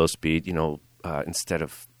or slow speed, instead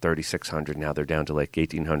of 3,600, now they're down to like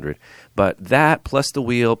 1,800. But that plus the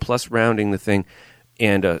wheel, plus rounding the thing,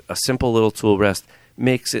 and a simple little tool rest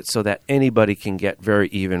makes it so that anybody can get very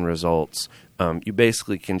even results. You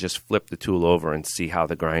basically can just flip the tool over and see how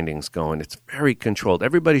the grinding's going. It's very controlled.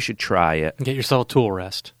 Everybody should try it. Get yourself a tool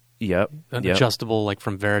rest. Yep. An yep. adjustable, like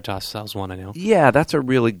from Veritas, sells one, I know. Yeah, that's a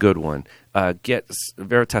really good one.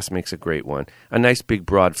 Veritas makes a great one. A nice big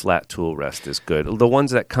broad flat tool rest is good. The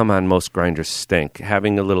ones that come on most grinders stink.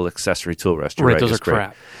 Having a little accessory tool rest, you're right, those is are great.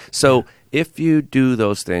 crap. So if you do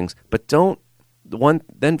those things, but don't,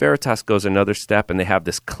 then Veritas goes another step and they have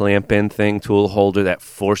this clamp-in thing, tool holder that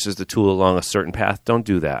forces the tool along a certain path. Don't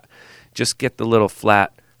do that. Just get the little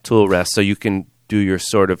flat tool rest so you can do your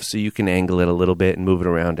so you can angle it a little bit and move it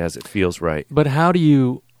around as it feels right. But how do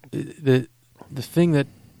you, the thing that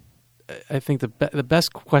I think the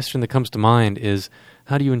best question that comes to mind is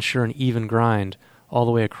how do you ensure an even grind all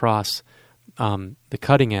the way across the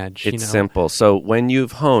cutting edge? It's simple. So when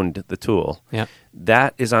you've honed the tool, Yep.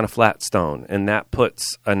 that is on a flat stone, and that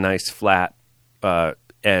puts a nice flat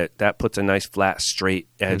straight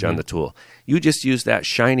edge on the tool. You just use that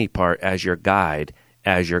shiny part as your guide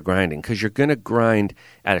as you're grinding, because you're going to grind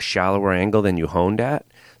at a shallower angle than you honed at.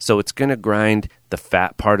 So it's going to grind the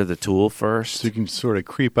fat part of the tool first. So you can sort of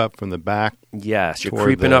creep up from the back. Yes, you're toward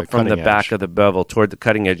creeping the up from the cutting back edge. of the bevel toward the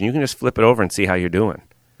cutting edge, and you can just flip it over and see how you're doing.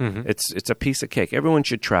 Mm-hmm. It's a piece of cake. Everyone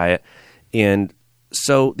should try it. And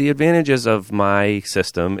so the advantages of my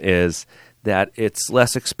system is that it's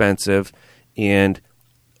less expensive, and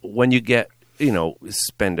when you get,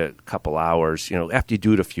 spend a couple hours, after you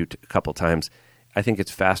do it a couple times, I think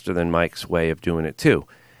it's faster than Mike's way of doing it too.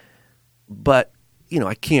 But,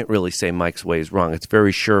 I can't really say Mike's way is wrong. It's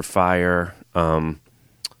very surefire.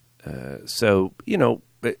 So,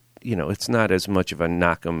 it's not as much of a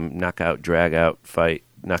knockout, drag out fight,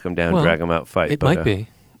 knock 'em down, Well, drag 'em out fight. It might be.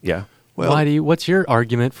 Yeah. Well, What's your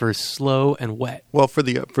argument for slow and wet? Well, for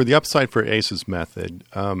the upside for Ace's method,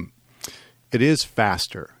 it is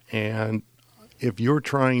faster. And if you're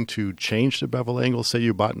trying to change the bevel angle, say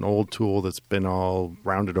you bought an old tool that's been all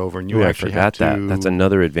rounded over, and you I actually forgot have to that. That's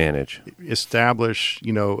another advantage. establish,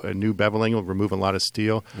 a new bevel angle, remove a lot of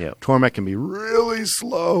steel. Yep. Tormek can be really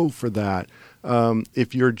slow for that.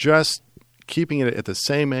 If you're just keeping it at the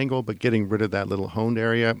same angle but getting rid of that little honed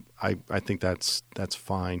area, I think that's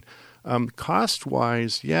fine.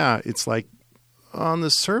 Cost-wise, yeah, it's like on the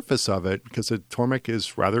surface of it, because the Tormek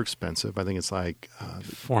is rather expensive. I think it's like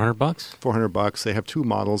 $400. $400. They have two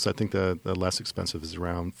models. I think the less expensive is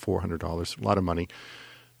around $400. A lot of money.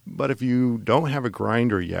 But if you don't have a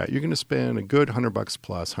grinder yet, you're going to spend a good $100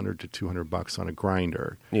 plus, $100 to $200 on a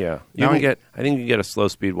grinder. Yeah. Now I think you can get a slow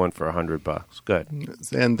speed one for $100. Good.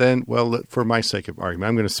 And then, well, for my sake of argument,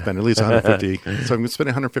 I'm going to spend at least $150. So I'm going to spend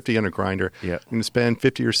 $150 on a grinder. Yeah. I'm going to spend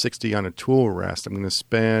 $50 or $60 on a tool rest. I'm going to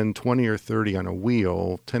spend $20 or $30 on a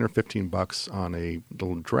wheel, $10 or $15 on a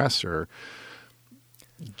little dresser.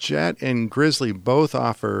 Jet and Grizzly both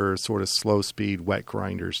offer sort of slow speed wet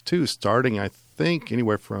grinders too, starting I think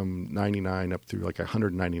anywhere from $99 up through like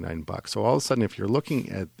 $199. So all of a sudden, if you're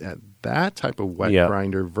looking at that type of wet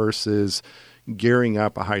grinder versus gearing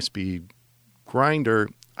up a high speed grinder,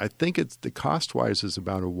 I think it's the cost wise is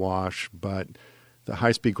about a wash, but the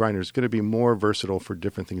high speed grinder is going to be more versatile for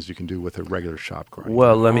different things you can do with a regular shop grinder.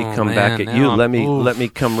 Well, let me come back at you. Let me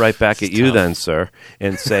come right back at you tough. then, sir,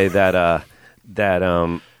 and say that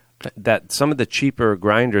that some of the cheaper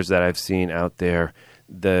grinders that I've seen out there,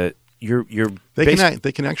 they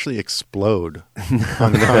can actually explode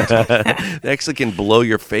on contact. They actually can blow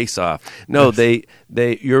your face off. No,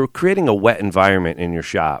 you're creating a wet environment in your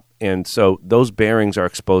shop, and so those bearings are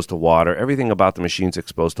exposed to water. Everything about the machine's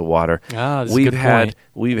exposed to water. That's a good point.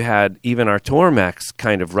 We've had even our Tormex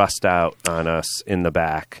kind of rust out on us in the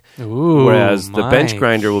back, Ooh, whereas the bench Mike.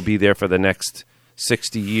 grinder will be there for the next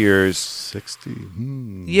 60 years. 60.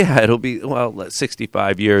 Yeah, it'll be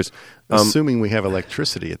 65 years. Assuming we have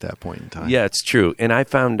electricity at that point in time. Yeah, it's true. And I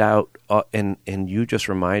found out, and you just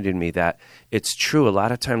reminded me that it's true. A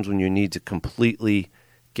lot of times when you need to completely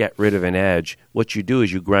get rid of an edge, what you do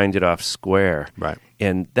is you grind it off square. Right.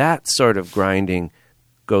 And that sort of grinding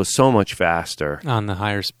goes so much faster On the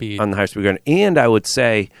higher speed. on the high speed grinder. And I would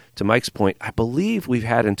say, to Mike's point, I believe we've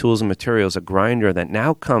had in Tools and Materials a grinder that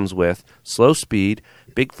now comes with slow speed,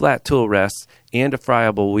 big flat tool rests, and a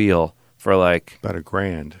friable wheel for like... About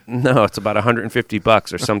 $1,000. No, it's about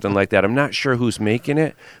 $150 or something like that. I'm not sure who's making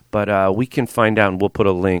it, but we can find out, and we'll put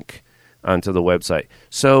a link onto the website.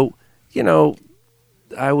 So,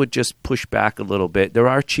 I would just push back a little bit. There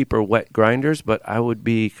are cheaper wet grinders, but I would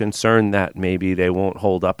be concerned that maybe they won't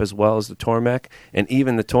hold up as well as the Tormek. And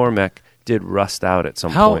even the Tormek did rust out at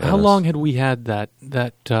some point. How long had we had that?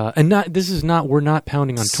 We're not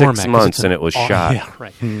pounding on 6 Tormek. 'cause months it's and it was shot. Yeah,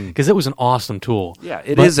 right. Because it was an awesome tool. Yeah,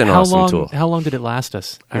 it is an how awesome long, tool. How long did it last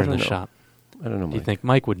us here in don't the know. shop? I don't know, Do you Mike. think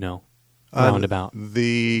Mike would know? Roundabout.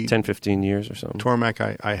 The 10, 15 years or something?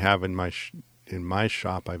 Tormek I have in my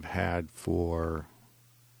shop I've had for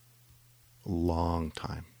a long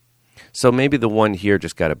time. So maybe the one here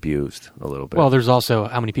just got abused a little bit. Well, there's also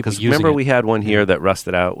how many people because using remember it. we had one here that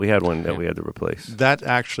rusted out. We had one that we had to replace. That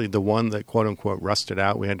actually, the one that quote unquote rusted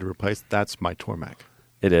out, we had to replace. That's my Tormek,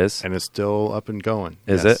 It is? and it's still up and going.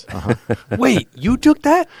 Is Yes. it? Uh-huh. Wait, you took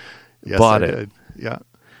that? Yes, Bought I it. did. Yeah.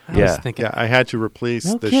 I was Yeah. thinking. Yeah, I had to replace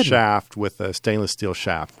No the kidding. shaft with a stainless steel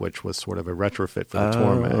shaft, which was sort of a retrofit for the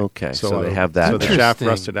Tormek. okay. So they have that So the there. shaft Interesting.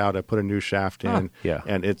 rusted out. I put a new shaft in, Yeah.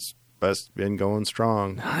 and it's Best been going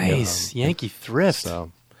strong. Nice. Yankee thrift.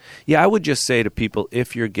 So Yeah, I would just say to people,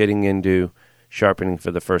 if you're getting into sharpening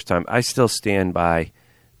for the first time, I still stand by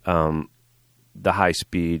the high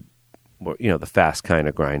speed, the fast kind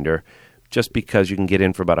of grinder, just because you can get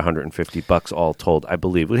in for about $150 all told, I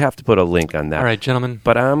believe. We'd have to put a link on that. All right, gentlemen.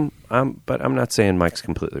 But I'm not saying Mike's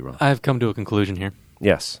completely wrong. I've come to a conclusion here.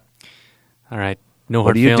 Yes. All right. No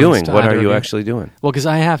What hard are you feelings doing? to What either are of you actually doing? Well, because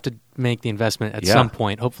I have to make the investment at Yeah. some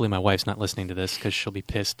point. Hopefully my wife's not listening to this because she'll be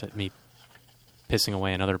pissed at me pissing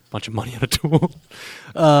away another bunch of money on a tool.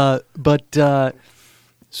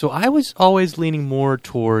 So I was always leaning more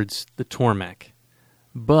towards the Tormek.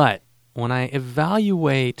 But when I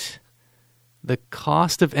evaluate the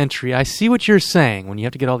cost of entry, I see what you're saying. When you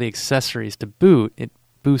have to get all the accessories to boot, it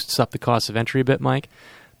boosts up the cost of entry a bit, Mike.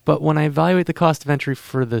 But when I evaluate the cost of entry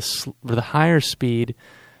for the higher speed,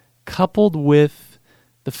 coupled with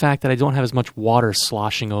the fact that I don't have as much water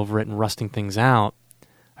sloshing over it and rusting things out,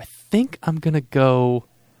 I think I'm going to go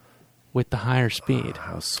with the higher speed.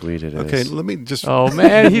 How sweet it is. okay, let me just Oh,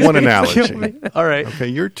 man. He's one gonna kill analogy. me. All right. Okay,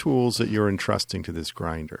 your tools that you're entrusting to this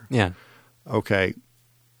grinder. Yeah. Okay,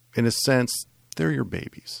 in a sense, they're your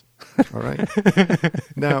babies. All right.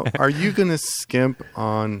 Now, are you going to skimp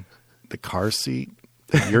on the car seat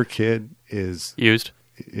that your kid is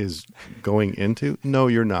going into? No,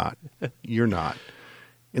 you're not. You're not.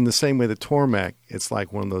 In the same way, the Tormek, it's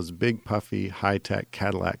like one of those big, puffy, high-tech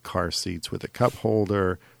Cadillac car seats with a cup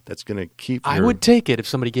holder that's going to keep I would take it if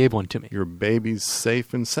somebody gave one to me. your babies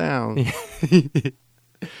safe and sound.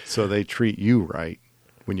 So they treat you right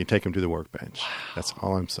when you take them to the workbench. Wow. That's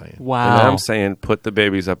all I'm saying. Wow. And I'm saying put the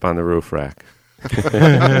babies up on the roof rack.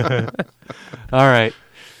 All right.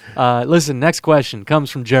 Listen, next question comes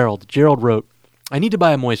from Gerald. Gerald wrote, I need to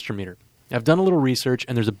buy a moisture meter. I've done a little research,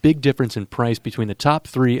 and there's a big difference in price between the top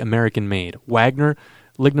 3 American-made, Wagner,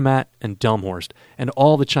 Lignamat, and Delmhorst, and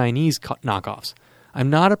all the Chinese knockoffs. I'm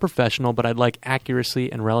not a professional, but I'd like accuracy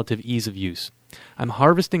and relative ease of use. I'm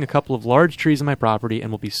harvesting a couple of large trees on my property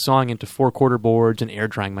and will be sawing into 4-quarter boards and air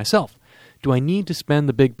drying myself. Do I need to spend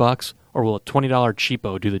the big bucks, or will a $20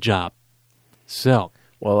 cheapo do the job? So,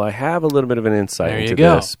 Well, I have a little bit of an insight There you into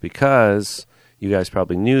go. this because you guys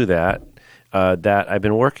probably knew that I've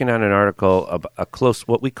been working on an article of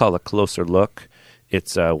what we call a closer look.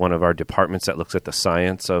 It's one of our departments that looks at the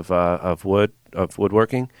science of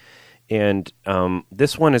woodworking. And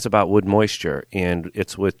this one is about wood moisture, and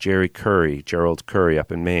it's with Gerald Curry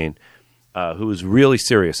up in Maine, who is really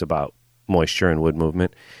serious about moisture and wood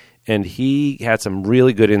movement. And he had some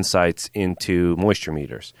really good insights into moisture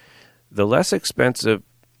meters. The less expensive,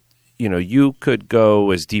 you could go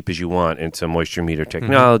as deep as you want into moisture meter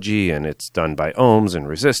technology, and it's done by ohms and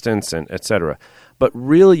resistance and et cetera. But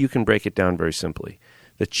really, you can break it down very simply.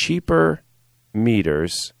 The cheaper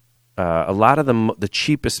meters, a lot of the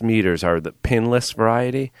cheapest meters are the pinless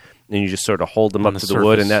variety, and you just sort of hold them up to the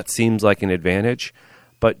wood, and that seems like an advantage.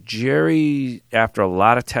 But Jerry, after a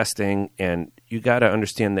lot of testing, and you got to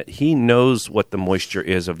understand that he knows what the moisture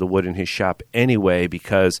is of the wood in his shop anyway,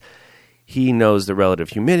 because he knows the relative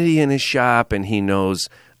humidity in his shop, and he knows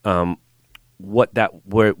what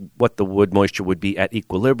the wood moisture would be at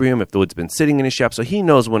equilibrium if the wood's been sitting in his shop. So he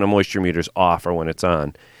knows when a moisture meter's off or when it's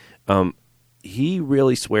on. He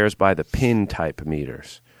really swears by the pin type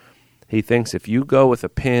meters. He thinks if you go with a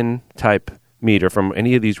pin type meter from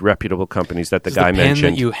any of these reputable companies that the guy mentioned, the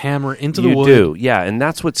pin that you hammer into the wood. You do, yeah, and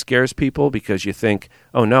that's what scares people because you think,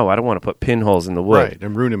 oh no, I don't want to put pinholes in the wood. Right,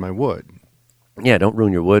 I'm ruining my wood. Yeah, don't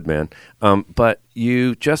ruin your wood, man. But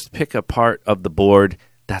you just pick a part of the board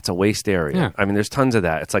that's a waste area. Yeah. I mean, there's tons of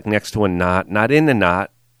that. It's like next to a knot, not in the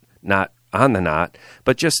knot, not on the knot,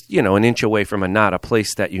 but just, an inch away from a knot, a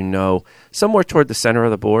place that somewhere toward the center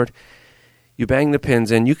of the board. You bang the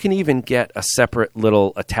pins in. You can even get a separate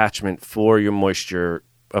little attachment for your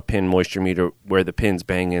a pin moisture meter where the pins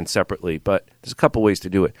bang in separately. But there's a couple ways to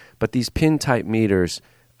do it. But these pin-type meters,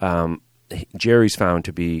 Jerry's found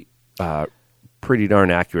to be pretty darn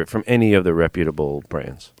accurate from any of the reputable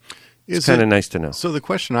brands. It's kind of nice to know. So the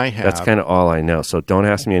question I have... That's kind of all I know. So don't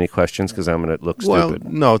ask me any questions because I'm going to look stupid.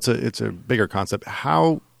 No, it's a bigger concept.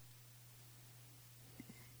 How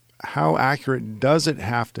accurate does it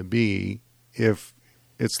have to be if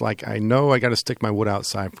it's like I know I got to stick my wood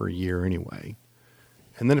outside for a year anyway,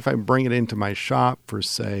 and then if I bring it into my shop for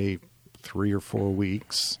say 3 or 4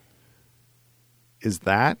 weeks, is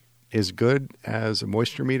that as good as a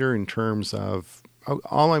moisture meter in terms of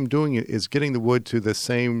all I'm doing is getting the wood to the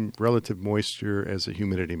same relative moisture as the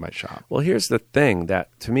humidity in my shop? Well, here's the thing that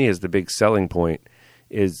to me is the big selling point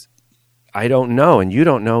is I don't know and you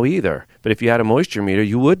don't know either. But if you had a moisture meter,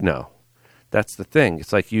 you would know. That's the thing.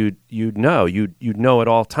 It's like you'd know at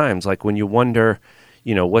all times. Like when you wonder,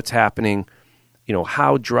 what's happening,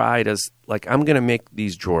 how dry does, like I'm going to make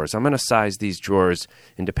these drawers. I'm going to size these drawers,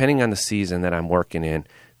 and depending on the season that I'm working in,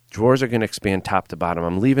 drawers are going to expand top to bottom.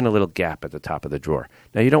 I'm leaving a little gap at the top of the drawer.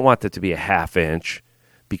 Now, you don't want that to be a half inch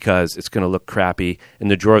because it's going to look crappy,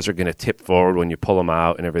 and the drawers are going to tip forward when you pull them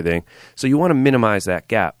out and everything. So you want to minimize that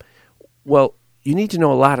gap. Well, you need to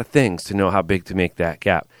know a lot of things to know how big to make that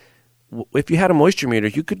gap. If you had a moisture meter,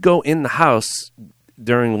 you could go in the house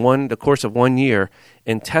during the course of 1 year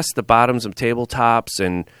and test the bottoms of tabletops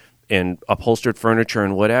and upholstered furniture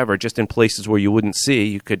and whatever, just in places where you wouldn't see.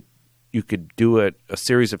 You could do a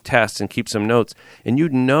series of tests and keep some notes, and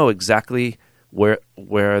you'd know exactly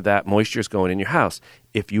where that moisture is going in your house.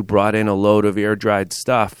 If you brought in a load of air-dried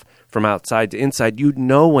stuff from outside to inside, you'd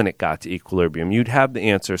know when it got to equilibrium. You'd have the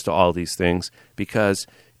answers to all these things because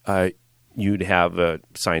you'd have a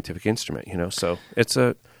scientific instrument, So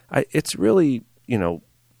it's really,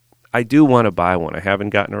 I do want to buy one. I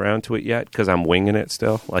haven't gotten around to it yet because I'm winging it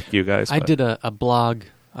still, like you guys. I did a blog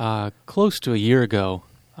close to a year ago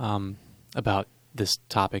about this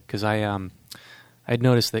topic because I'd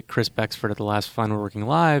noticed that Chris Bexford at the last Fun We're Working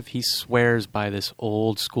Live, he swears by this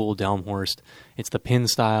old school Delmhorst. It's the pin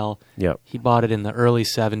style. Yep. He bought it in the early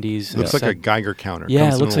 70s. It looks like a Geiger counter.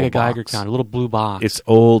 Yeah, it looks like a Geiger counter, a little blue box. It's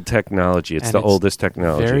old technology. It's the oldest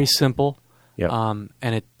technology. Very simple. Yep.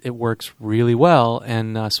 And it works really well.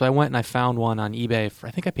 And so I went and I found one on eBay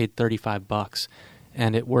I think I paid $35,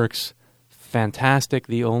 and it works fantastic.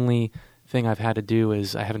 The only thing I've had to do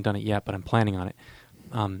is, I haven't done it yet, but I'm planning on it.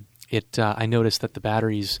 I noticed that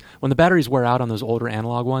when the batteries wear out on those older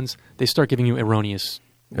analog ones, they start giving you erroneous.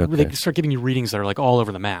 Okay. They start giving you readings that are like all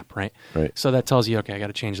over the map, right? Right. So that tells you, okay, I got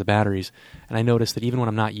to change the batteries. And I noticed that even when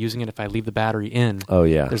I'm not using it, if I leave the battery in,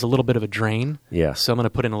 there's a little bit of a drain. Yeah. So I'm going to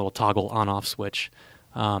put in a little toggle on-off switch.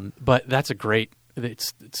 But that's a great.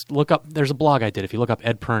 It's look up. There's a blog I did. If you look up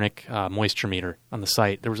Ed Pernick moisture meter on the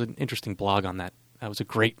site, there was an interesting blog on that. That was a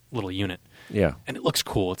great little unit. Yeah. And it looks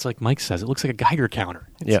cool. It's like Mike says, it looks like a Geiger counter.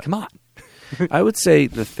 Come on. I would say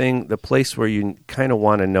the place where you kind of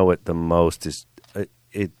want to know it the most is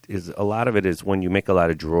a lot of it is when you make a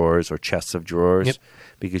lot of drawers or chests of drawers,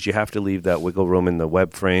 because you have to leave that wiggle room in the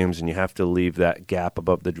web frames and you have to leave that gap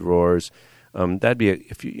above the drawers. That'd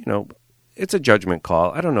be it's a judgment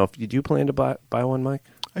call. I don't know if you do plan to buy one, Mike.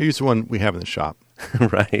 I use the one we have in the shop.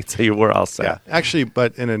 Right. So we're all set. Yeah, actually,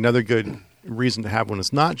 but in another good reason to have one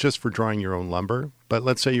is not just for drawing your own lumber, but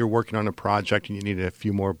let's say you're working on a project and you need a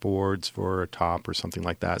few more boards for a top or something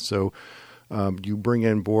like that. So you bring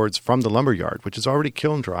in boards from the lumber yard, which is already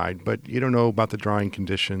kiln dried, but you don't know about the drying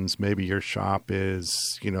conditions. Maybe your shop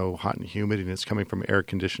is, hot and humid and it's coming from an air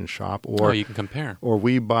conditioned shop. Or you can compare. Or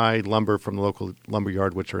we buy lumber from the local lumber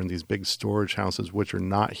yard, which are in these big storage houses, which are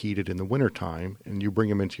not heated in the wintertime, and you bring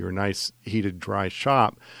them into your nice heated dry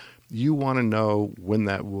shop. You want to know when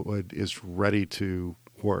that wood is ready to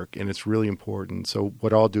work, and it's really important. So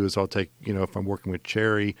what I'll do is I'll take, if I'm working with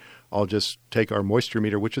cherry, I'll just take our moisture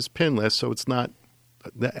meter, which is pinless, so it's not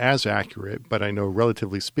as accurate, but I know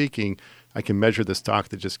relatively speaking, I can measure the stock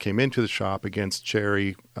that just came into the shop against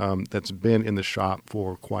cherry that's been in the shop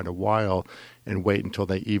for quite a while and wait until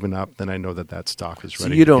they even up. Then I know that stock is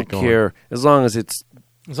ready. So you don't care as long as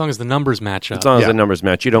the numbers match up. As long as the numbers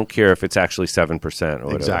match, you don't care if it's actually 7% or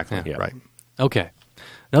whatever. Exactly, yeah. Right. Okay.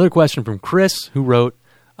 Another question from Chris, who wrote,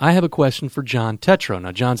 I have a question for John Tetro.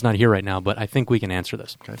 Now, John's not here right now, but I think we can answer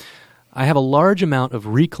this. Okay. I have a large amount of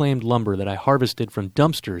reclaimed lumber that I harvested from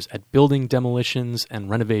dumpsters at building demolitions and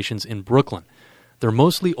renovations in Brooklyn. They're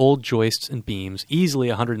mostly old joists and beams, easily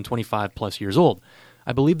 125 plus years old.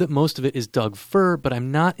 I believe that most of it is Doug fir, but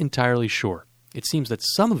I'm not entirely sure. It seems that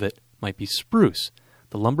some of it might be spruce.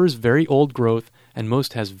 The lumber is very old growth, and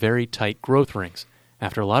most has very tight growth rings.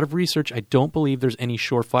 After a lot of research, I don't believe there's any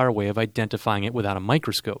surefire way of identifying it without a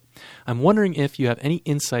microscope. I'm wondering if you have any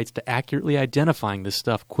insights to accurately identifying this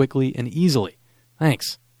stuff quickly and easily.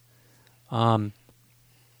 Thanks.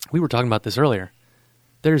 We were talking about this earlier.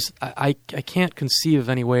 I can't conceive of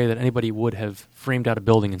any way that anybody would have framed out a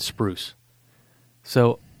building in spruce.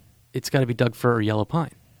 So it's got to be Doug fir or yellow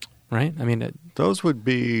pine, right? I mean, those would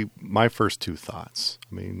be my first two thoughts.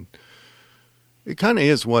 I mean, it kind of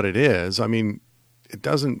is what it is. I mean, it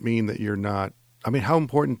doesn't mean that you're not. I mean, how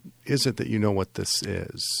important is it that you know what this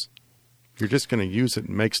is? You're just going to use it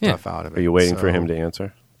and make stuff out of it. Are you waiting for him to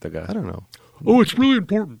answer, the guy? I don't know. Oh, it's really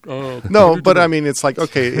important. No, but I mean, it's like,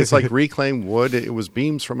 okay, it's like reclaimed wood. It was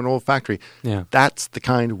beams from an old factory. Yeah. That's the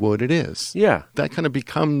kind of wood it is. Yeah. That kind of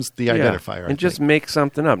becomes the identifier. And just make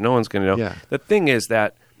something up. No one's going to know. Yeah. The thing is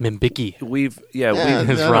that Mimbiki.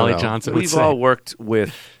 As Raleigh Johnson would We've say. all worked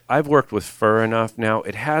with. I've worked with fur enough now.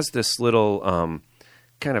 It has this little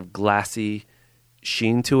kind of glassy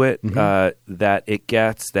sheen to it that it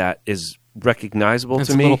gets that is recognizable It's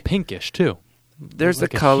to a me. little pinkish too. There's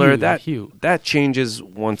like the a color hue. that changes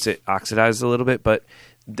once it oxidizes a little bit, but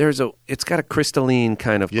it's got a crystalline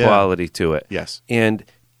kind of quality to it. Yes, and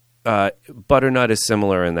butternut is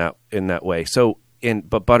similar in that way. So,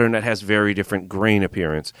 but butternut has very different grain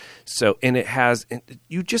appearance. So, and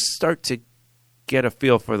you just start to get a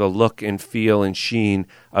feel for the look and feel and sheen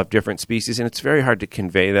of different species, and it's very hard to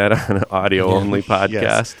convey that on an audio-only podcast.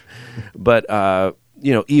 Yes. But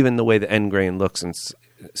even the way the end grain looks and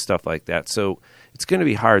stuff like that. So it's going to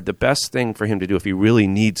be hard. The best thing for him to do, if he really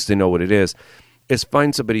needs to know what it is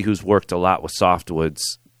find somebody who's worked a lot with softwoods,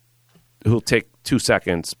 who'll take 2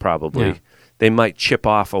 seconds probably. Yeah. They might chip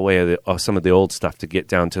off away some of the old stuff to get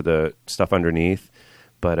down to the stuff underneath.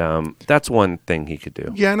 But that's one thing he could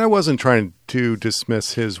do. Yeah, and I wasn't trying to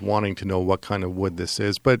dismiss his wanting to know what kind of wood this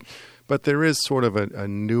is, but there is sort of a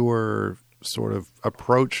newer sort of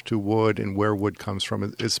approach to wood and where wood comes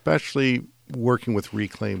from, especially working with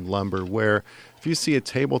reclaimed lumber, where if you see a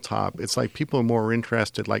tabletop, it's like people are more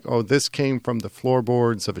interested, like, oh, this came from the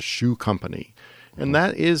floorboards of a shoe company. And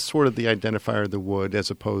that is sort of the identifier of the wood,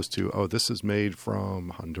 as opposed to, oh, this is made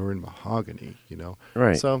from Honduran mahogany,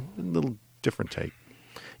 Right. So a little different take.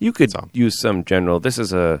 You could use some general, this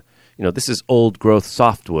is old growth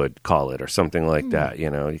softwood, call it, or something like that.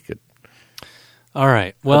 You could. All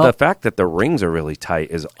right. Well, but the fact that the rings are really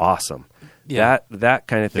tight is awesome. Yeah. That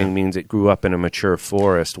kind of thing means it grew up in a mature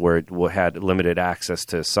forest where it had limited access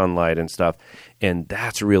to sunlight and stuff. And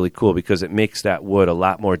that's really cool because it makes that wood a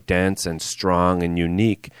lot more dense and strong and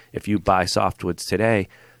unique. If you buy softwoods today,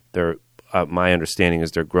 my understanding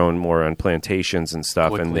is they're grown more on plantations and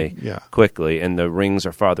stuff, quickly, and the rings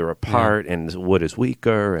are farther apart, and the wood is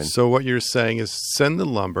weaker. And so what you're saying is send the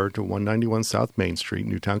lumber to 191 South Main Street,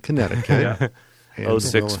 Newtown, Connecticut.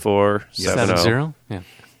 06470. Yeah.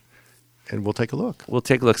 And we'll take a look.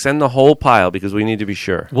 Send the whole pile because we need to be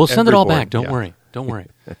sure. We'll send it all Every back. Don't worry.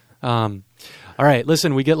 All right.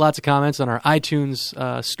 Listen, we get lots of comments on our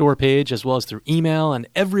iTunes store page as well as through email. And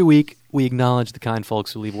every week we acknowledge the kind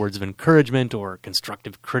folks who leave words of encouragement or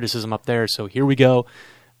constructive criticism up there. So here we go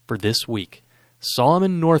for this week.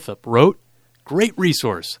 Solomon Northup wrote, "Great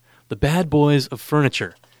resource. The Bad Boys of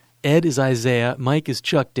Furniture. Ed is Isaiah, Mike is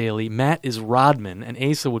Chuck Daly, Matt is Rodman, and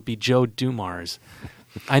Asa would be Joe Dumars.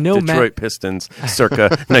 I know Detroit Pistons, circa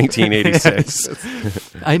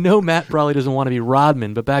 1986. I know Matt probably doesn't want to be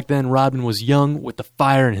Rodman, but back then Rodman was young with the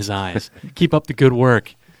fire in his eyes. Keep up the good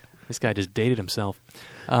work." This guy just dated himself.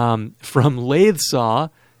 From Lathesaw,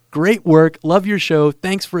 "Great work. Love your show.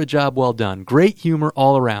 Thanks for a job well done. Great humor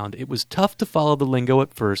all around. It was tough to follow the lingo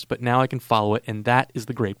at first, but now I can follow it, and that is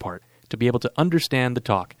the great part, to be able to understand the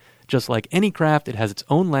talk. Just like any craft, it has its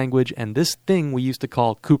own language, and this thing we used to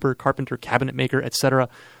call cooper, carpenter, cabinet maker, etc.,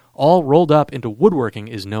 all rolled up into woodworking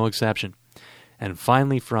is no exception." And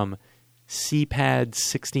finally, from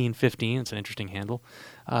CPAD1615, it's an interesting handle,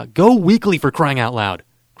 "Go weekly for crying out loud.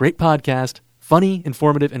 Great podcast, funny,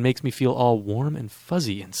 informative, and makes me feel all warm and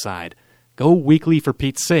fuzzy inside. Go weekly for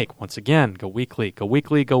Pete's sake." Once again, go weekly, go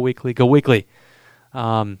weekly, go weekly, go weekly.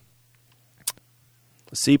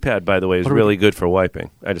 CPAD, by the way, is really good for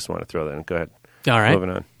wiping. I just want to throw that in. Go ahead. All right. Moving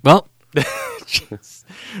on. Well,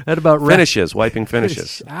 that about wiping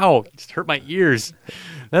finishes. Ow, just hurt my ears.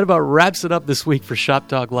 That about wraps it up this week for Shop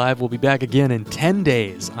Talk Live. We'll be back again in 10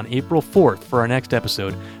 days on April 4th for our next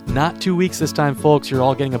episode. Not 2 weeks this time, folks. You're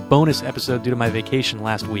all getting a bonus episode due to my vacation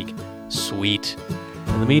last week. Sweet.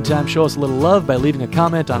 In the meantime, show us a little love by leaving a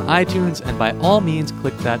comment on iTunes, and by all means,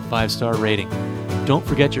 click that 5-star rating. Don't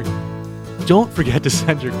forget to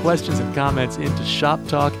send your questions and comments into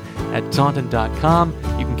shoptalk@taunton.com.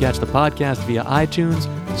 You can catch the podcast via iTunes,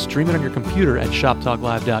 stream it on your computer at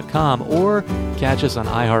shoptalklive.com, or catch us on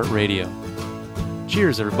iHeartRadio.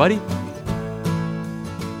 Cheers, everybody.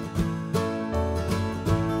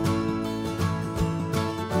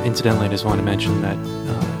 Incidentally, I just want to mention that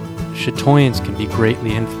chatoyans can be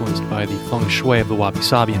greatly influenced by the feng shui of the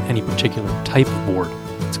wabi-sabi in any particular type of board.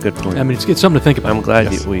 That's a good point. I mean, it's something to think about. I'm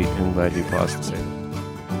glad you paused to say that.